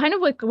kind of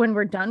like when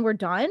we're done, we're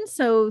done.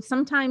 So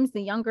sometimes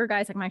the younger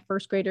guys, like my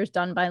first graders,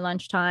 done by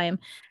lunchtime.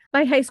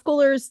 My high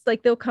schoolers,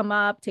 like they'll come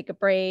up, take a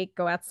break,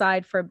 go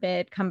outside for a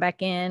bit, come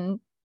back in,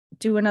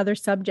 do another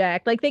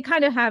subject. Like they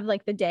kind of have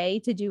like the day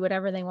to do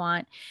whatever they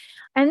want.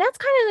 And that's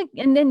kind of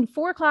like, and then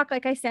 4:00,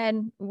 like I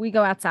said, we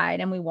go outside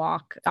and we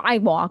walk. I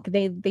walk,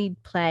 they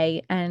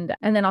play, and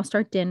then I'll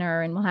start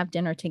dinner and we'll have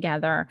dinner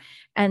together.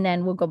 And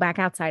then we'll go back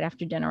outside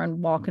after dinner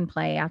and walk and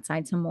play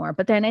outside some more.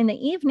 But then in the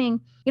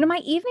evening, my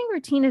evening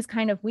routine is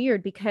kind of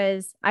weird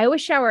because I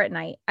always shower at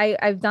night.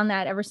 I've done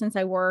that ever since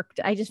I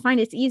worked. I just find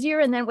it's easier.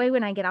 And then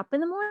when I get up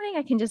in the morning,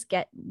 I can just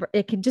get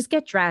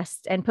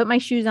dressed and put my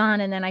shoes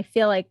on. And then I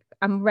feel like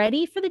I'm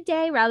ready for the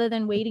day rather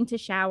than waiting to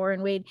shower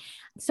and wait.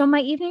 So my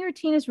evening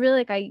routine is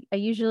really like, I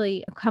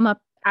usually come up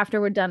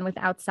after we're done with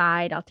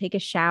outside, I'll take a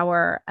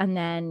shower and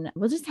then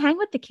we'll just hang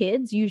with the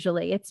kids.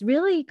 Usually it's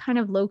really kind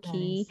of low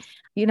key. Nice.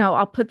 You know,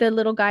 I'll put the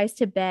little guys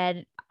to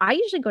bed. I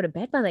usually go to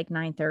bed by like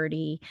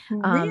 9:30.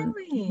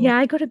 Really? Yeah,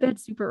 I go to bed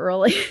super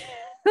early.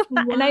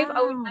 And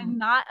Wow.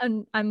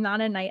 I'm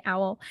not a night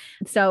owl.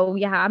 So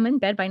yeah, I'm in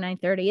bed by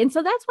 9:30. And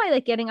so that's why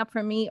like getting up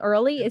for me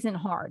early isn't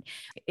hard.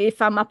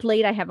 If I'm up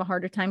late, I have a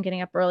harder time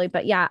getting up early.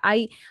 But yeah,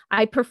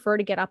 I prefer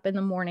to get up in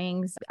the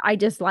mornings. I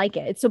just like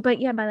it. So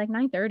but yeah, by like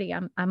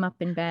 9:30, I'm up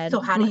in bed.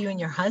 So how do you and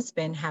your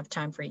husband have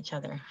time for each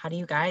other? How do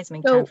you guys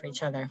make time So for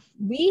each other?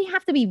 we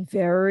have to be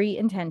very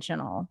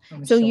intentional.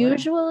 I'm So sure.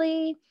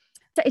 usually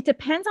it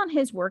depends on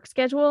his work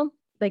schedule.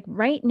 Like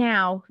right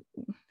now,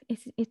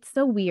 it's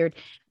so weird.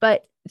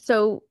 But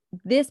so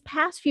this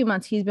past few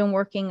months, he's been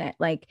working at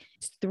like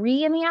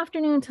 3 in the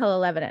afternoon till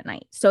 11 at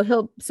night.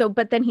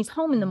 But then he's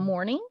home in the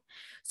morning.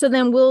 So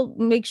then we'll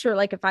make sure,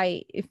 like, if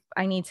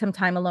I need some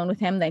time alone with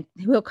him, then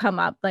he'll come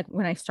up like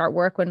when I start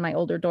work, when my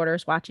older daughter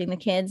is watching the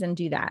kids, and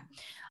do that.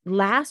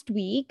 Last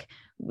week,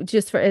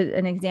 just for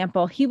an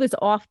example, he was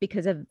off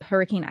because of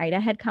Hurricane Ida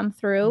had come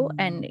through,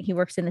 and he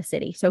works in the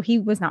city. So he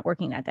was not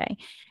working that day.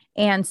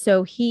 And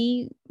so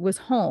he was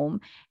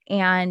home,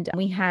 and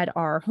we had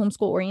our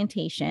homeschool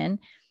orientation.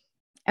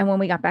 And when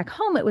we got back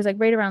home, it was like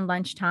right around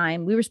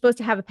lunchtime. We were supposed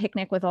to have a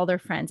picnic with all their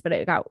friends, but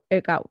it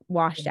got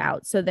washed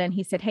out. So then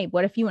he said, "Hey,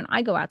 what if you and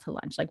I go out to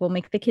lunch? Like we'll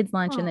make the kids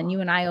lunch and then you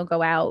and I will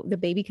go out. The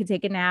baby could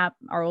take a nap.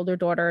 Our older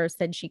daughter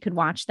said she could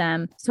watch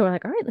them." So we're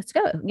like, "All right, let's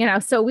go." You know,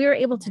 so we were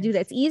able to do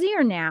that. It's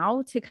easier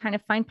now to kind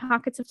of find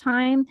pockets of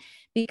time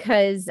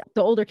because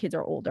the older kids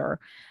are older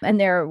and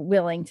they're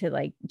willing to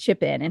like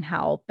chip in and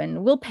help,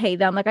 and we'll pay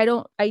them. Like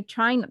I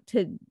try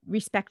to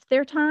respect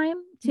their time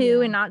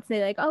too, and not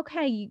say like,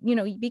 okay, you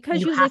know,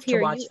 because you live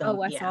here, you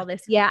owe us all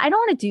this. Yeah. I don't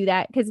want to do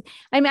that because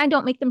I mean, I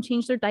don't make them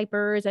change their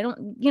diapers. I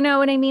don't, you know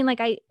what I mean?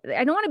 Like I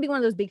don't want to be one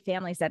of those big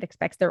families that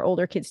expects their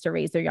older kids to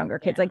raise their younger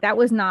kids. Like that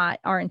was not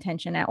our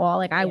intention at all.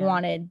 Like I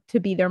wanted to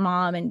be their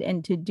mom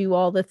and to do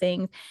all the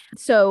things.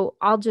 So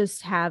I'll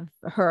just have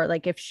her,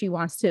 like, if she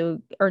wants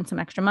to earn some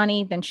extra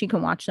money, then she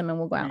can watch them and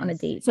we'll go out on a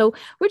date. So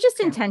we're just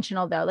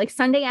intentional though. Like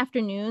Sunday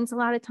afternoons, a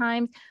lot of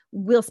times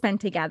we'll spend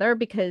together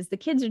because the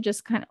kids are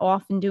just kind of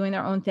off and doing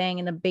their own thing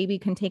and the baby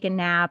can take a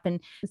nap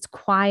and it's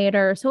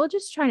quieter. So we'll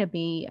just try to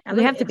be,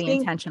 we have to be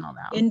intentional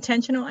though.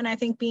 Intentional. And I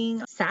think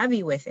being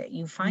savvy with it,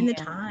 you find the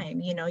time,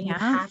 you know, you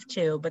have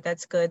to, but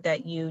that's good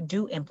that you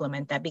do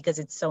implement that because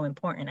it's so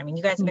important. I mean,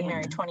 you guys have been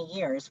married 20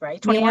 years,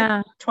 right?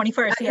 21,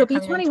 21st. It'll be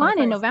 21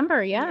 in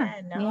November.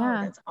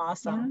 That's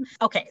awesome.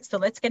 Okay. So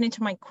let's get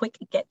into my quick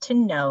get to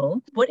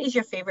know. What is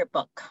your favorite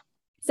book?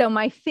 So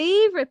my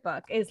favorite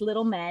book is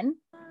Little Men.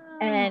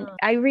 And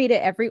I read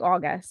it every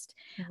August.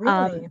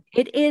 Really?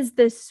 It is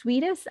the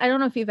sweetest. I don't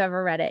know if you've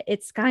ever read it.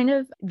 It's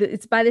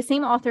it's by the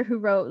same author who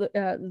wrote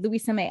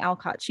Louisa May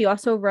Alcott. She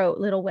also wrote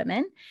Little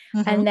Women.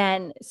 And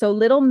then, so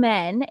Little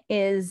Men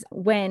is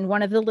when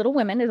one of the little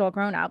women is all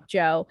grown up,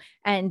 Jo,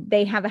 and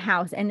they have a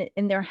house, and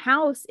their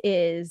house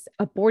is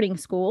a boarding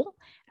school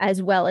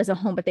as well as a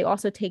home, but they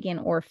also take in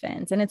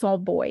orphans, and it's all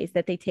boys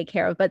that they take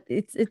care of. But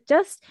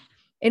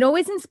it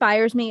always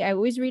inspires me. I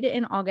always read it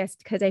in August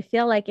because I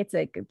feel like it's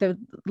like the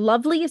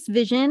loveliest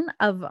vision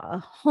of a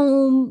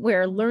home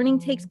where learning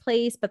takes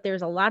place, but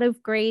there's a lot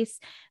of grace.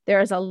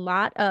 There's a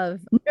lot of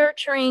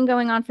nurturing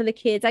going on for the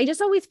kids. I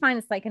just always find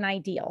it's like an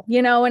ideal,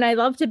 you know, and I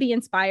love to be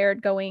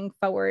inspired going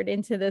forward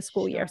into the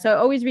school year. So I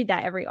always read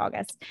that every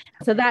August.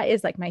 So that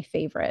is like my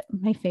favorite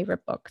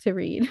book to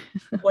read.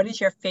 What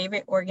is your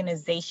favorite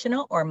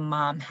organizational or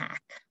mom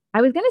hack?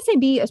 I was going to say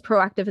be as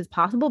proactive as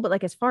possible, but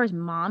like as far as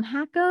mom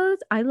hack goes,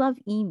 I love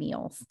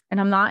eMeals,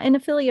 and I'm not an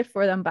affiliate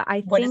for them, but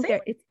I think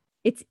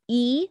it's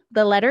E,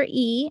 the letter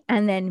E,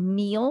 and then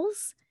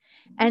meals.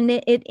 And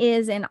it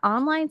is an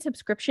online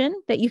subscription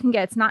that you can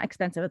get. It's not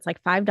expensive. It's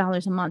like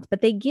 $5 a month, but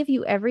they give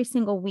you every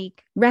single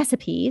week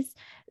recipes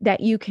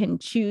that you can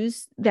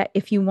choose that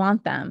if you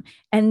want them.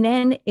 And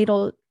then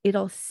it'll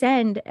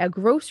send a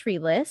grocery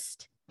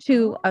list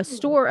to a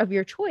store of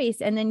your choice.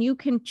 And then you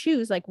can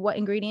choose like what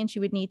ingredients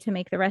you would need to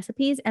make the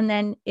recipes. And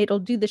then it'll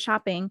do the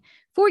shopping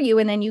for you.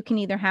 And then you can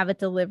either have it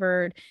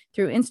delivered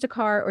through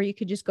Instacart, or you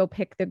could just go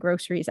pick the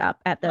groceries up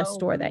at the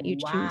store that you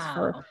choose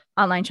for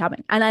online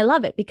shopping. And I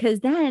love it because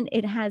then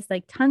it has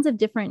like tons of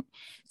different,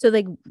 so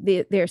like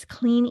there's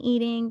clean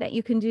eating that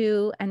you can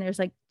do. And there's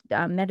like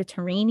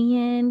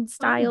Mediterranean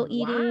style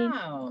eating.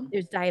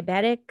 There's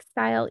diabetic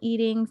style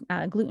eating,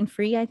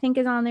 gluten-free, I think,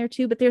 is on there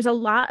too, but there's a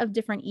lot of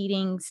different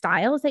eating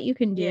styles that you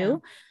can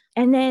do.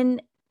 And then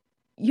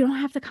you don't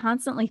have to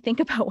constantly think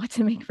about what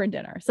to make for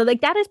dinner. So like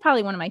that is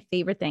probably one of my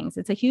favorite things.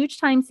 It's a huge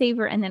time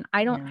saver. And then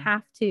I don't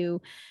have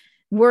to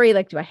worry,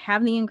 like, do I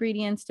have the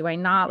ingredients? Do I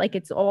not? Like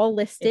it's all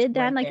listed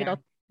then, like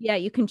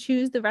you can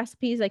choose the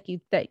recipes like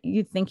that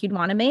you think you'd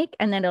want to make,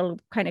 and then it'll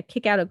kind of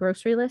kick out a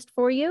grocery list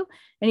for you,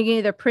 and you can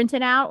either print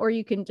it out or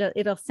you can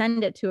it'll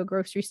send it to a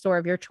grocery store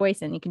of your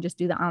choice, and you can just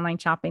do the online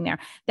shopping there.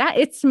 That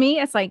it's me.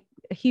 It's like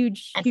a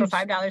huge, And huge, for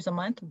 $5 a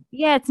month?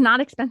 yeah, it's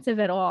not expensive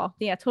at all.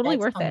 Yeah, totally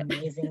That's worth it.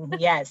 amazing.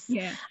 Yes.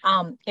 Yeah.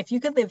 If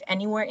you could live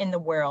anywhere in the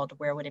world,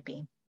 where would it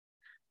be?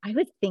 I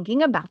was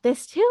thinking about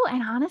this too.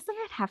 And honestly,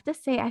 I'd have to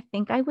say, I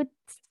think I would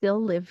still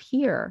live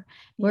here.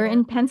 We're Yeah.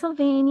 in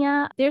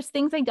Pennsylvania. There's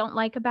things I don't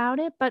like about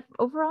it, but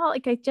overall,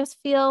 like I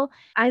just feel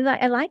I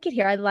like it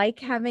here. I like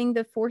having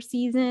the four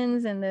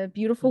seasons and the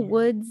beautiful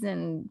woods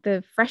and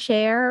the fresh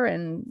air.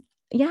 And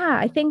yeah,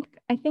 I think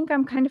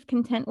I'm kind of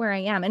content where I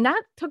am. And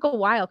that took a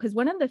while because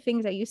one of the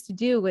things I used to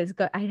do was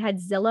I had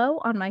Zillow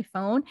on my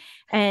phone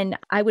and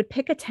I would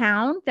pick a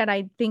town that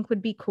I think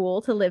would be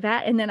cool to live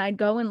at. And then I'd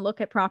go and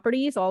look at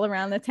properties all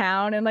around the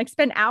town and like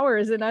spend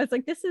hours. And I was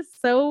like, this is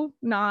so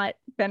not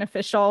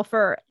beneficial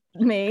for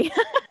me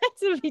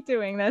to be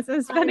doing this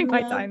and spending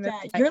my time this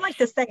way. You're like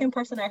the second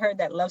person I heard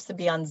that loves to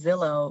be on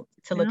Zillow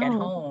to look at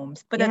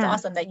homes. But that's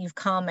awesome that you've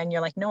come and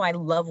you're like, no, I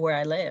love where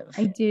I live.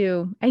 I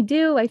do.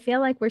 I feel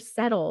like we're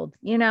settled.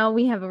 You know,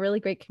 we have a really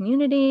great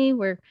community.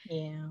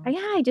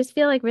 I just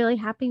feel like really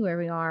happy where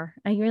we are.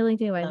 I really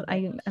do.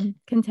 I'm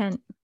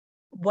content.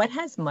 What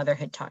has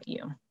motherhood taught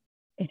you?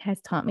 It has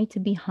taught me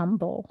to be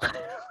humble.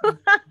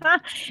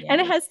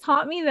 And it has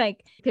taught me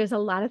like there's a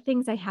lot of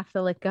things I have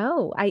to let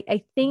go.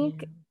 I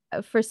think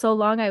for so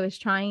long I was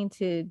trying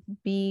to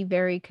be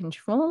very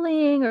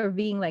controlling or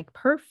being like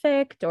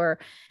perfect, or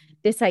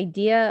this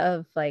idea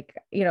of like,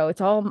 you know, it's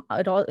all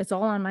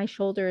on my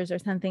shoulders or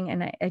something.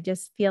 And I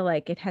just feel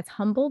like it has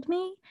humbled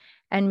me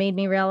and made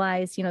me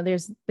realize, you know,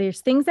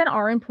 there's things that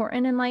are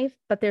important in life,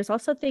 but there's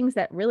also things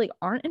that really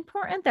aren't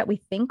important that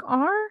we think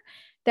are,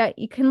 that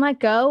you can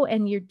let go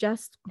and you're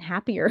just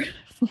happier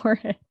for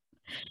it.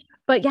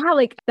 But yeah,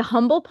 like the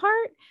humble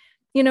part,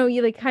 you know,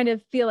 you like kind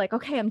of feel like,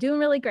 okay, I'm doing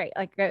really great.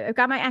 Like I've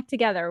got my act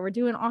together. We're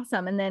doing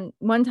awesome. And then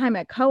one time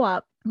at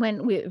co-op,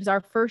 it was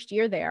our first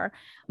year there,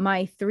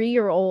 my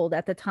 3-year-old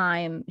at the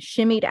time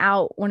shimmied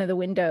out one of the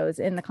windows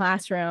in the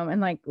classroom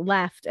and like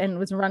left and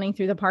was running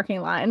through the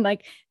parking lot. And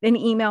like an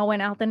email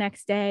went out the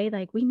next day,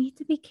 like, we need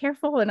to be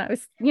careful. And I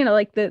was, you know,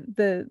 like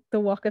the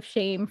walk of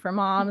shame for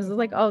moms was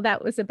like, oh,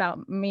 that was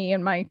about me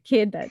and my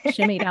kid that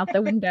shimmied out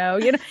the window,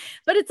 you know,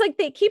 but it's like,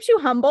 it keeps you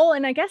humble.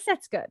 And I guess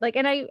that's good. Like,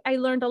 and I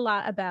learned a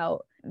lot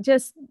about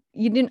just,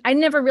 I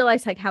never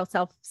realized like how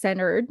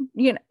self-centered,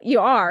 you know, you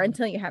are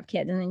until you have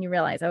kids. And then you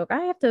realize, oh,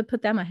 I have to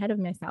put them ahead of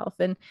myself.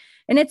 And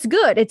it's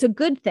good. It's a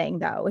good thing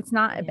though. It's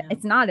not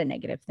a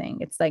negative thing.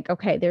 It's like,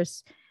 okay,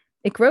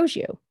 it grows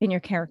you in your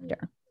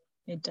character.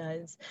 It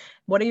does.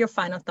 What are your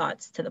final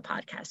thoughts to the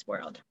podcast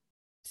world?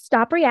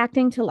 Stop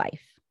reacting to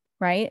life,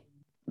 right?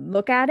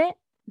 Look at it,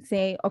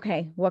 say,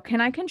 okay, what can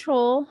I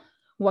control?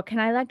 What can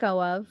I let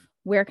go of?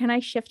 Where can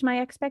I shift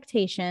my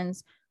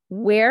expectations?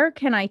 Where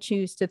can I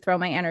choose to throw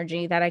my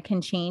energy that I can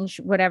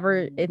change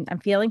whatever I'm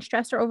feeling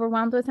stressed or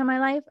overwhelmed with in my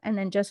life? And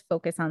then just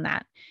focus on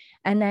that.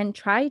 And then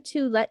try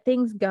to let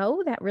things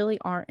go that really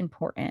aren't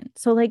important.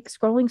 So like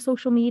scrolling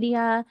social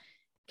media,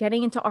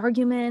 getting into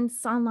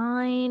arguments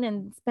online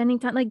and spending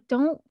time, like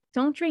don't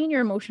drain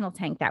your emotional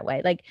tank that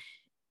way. Like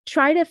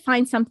try to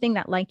find something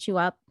that lights you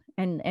up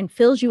and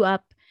fills you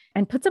up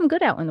and put some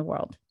good out in the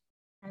world.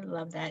 I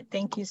love that.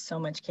 Thank you so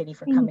much, Katie,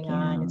 for coming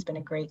on. It's been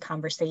a great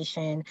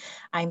conversation.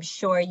 I'm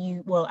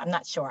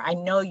not sure. I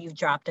know you've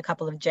dropped a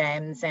couple of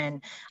gems,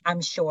 and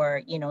I'm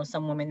sure, you know,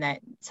 some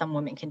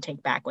women can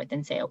take back with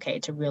and say, okay,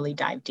 to really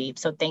dive deep.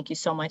 So thank you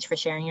so much for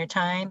sharing your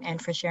time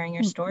and for sharing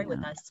your story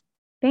with us.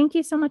 Thank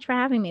you so much for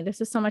having me.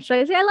 This is so much fun.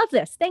 I love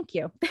this. Thank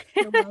you.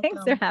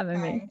 Thanks for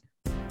having me.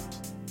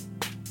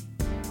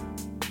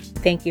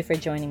 Thank you for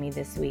joining me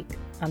this week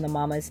on the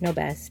Mamas Know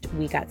Best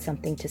We Got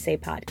Something to Say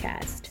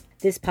podcast.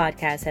 This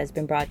podcast has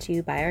been brought to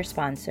you by our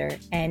sponsor,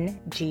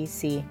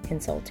 NGC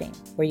Consulting,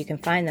 where you can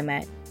find them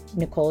at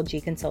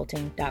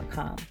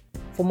NicoleGConsulting.com.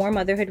 For more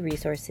motherhood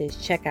resources,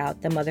 check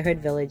out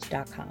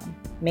themotherhoodvillage.com.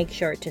 Make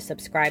sure to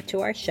subscribe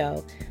to our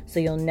show so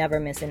you'll never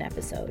miss an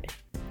episode.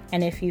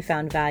 And if you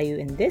found value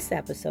in this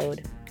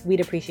episode, we'd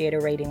appreciate a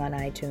rating on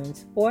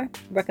iTunes, or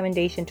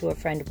recommendation to a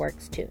friend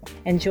works too.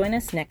 And join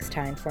us next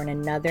time for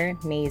another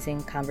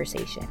amazing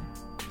conversation.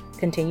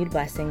 Continued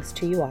blessings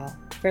to you all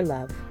for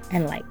love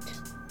and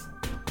light.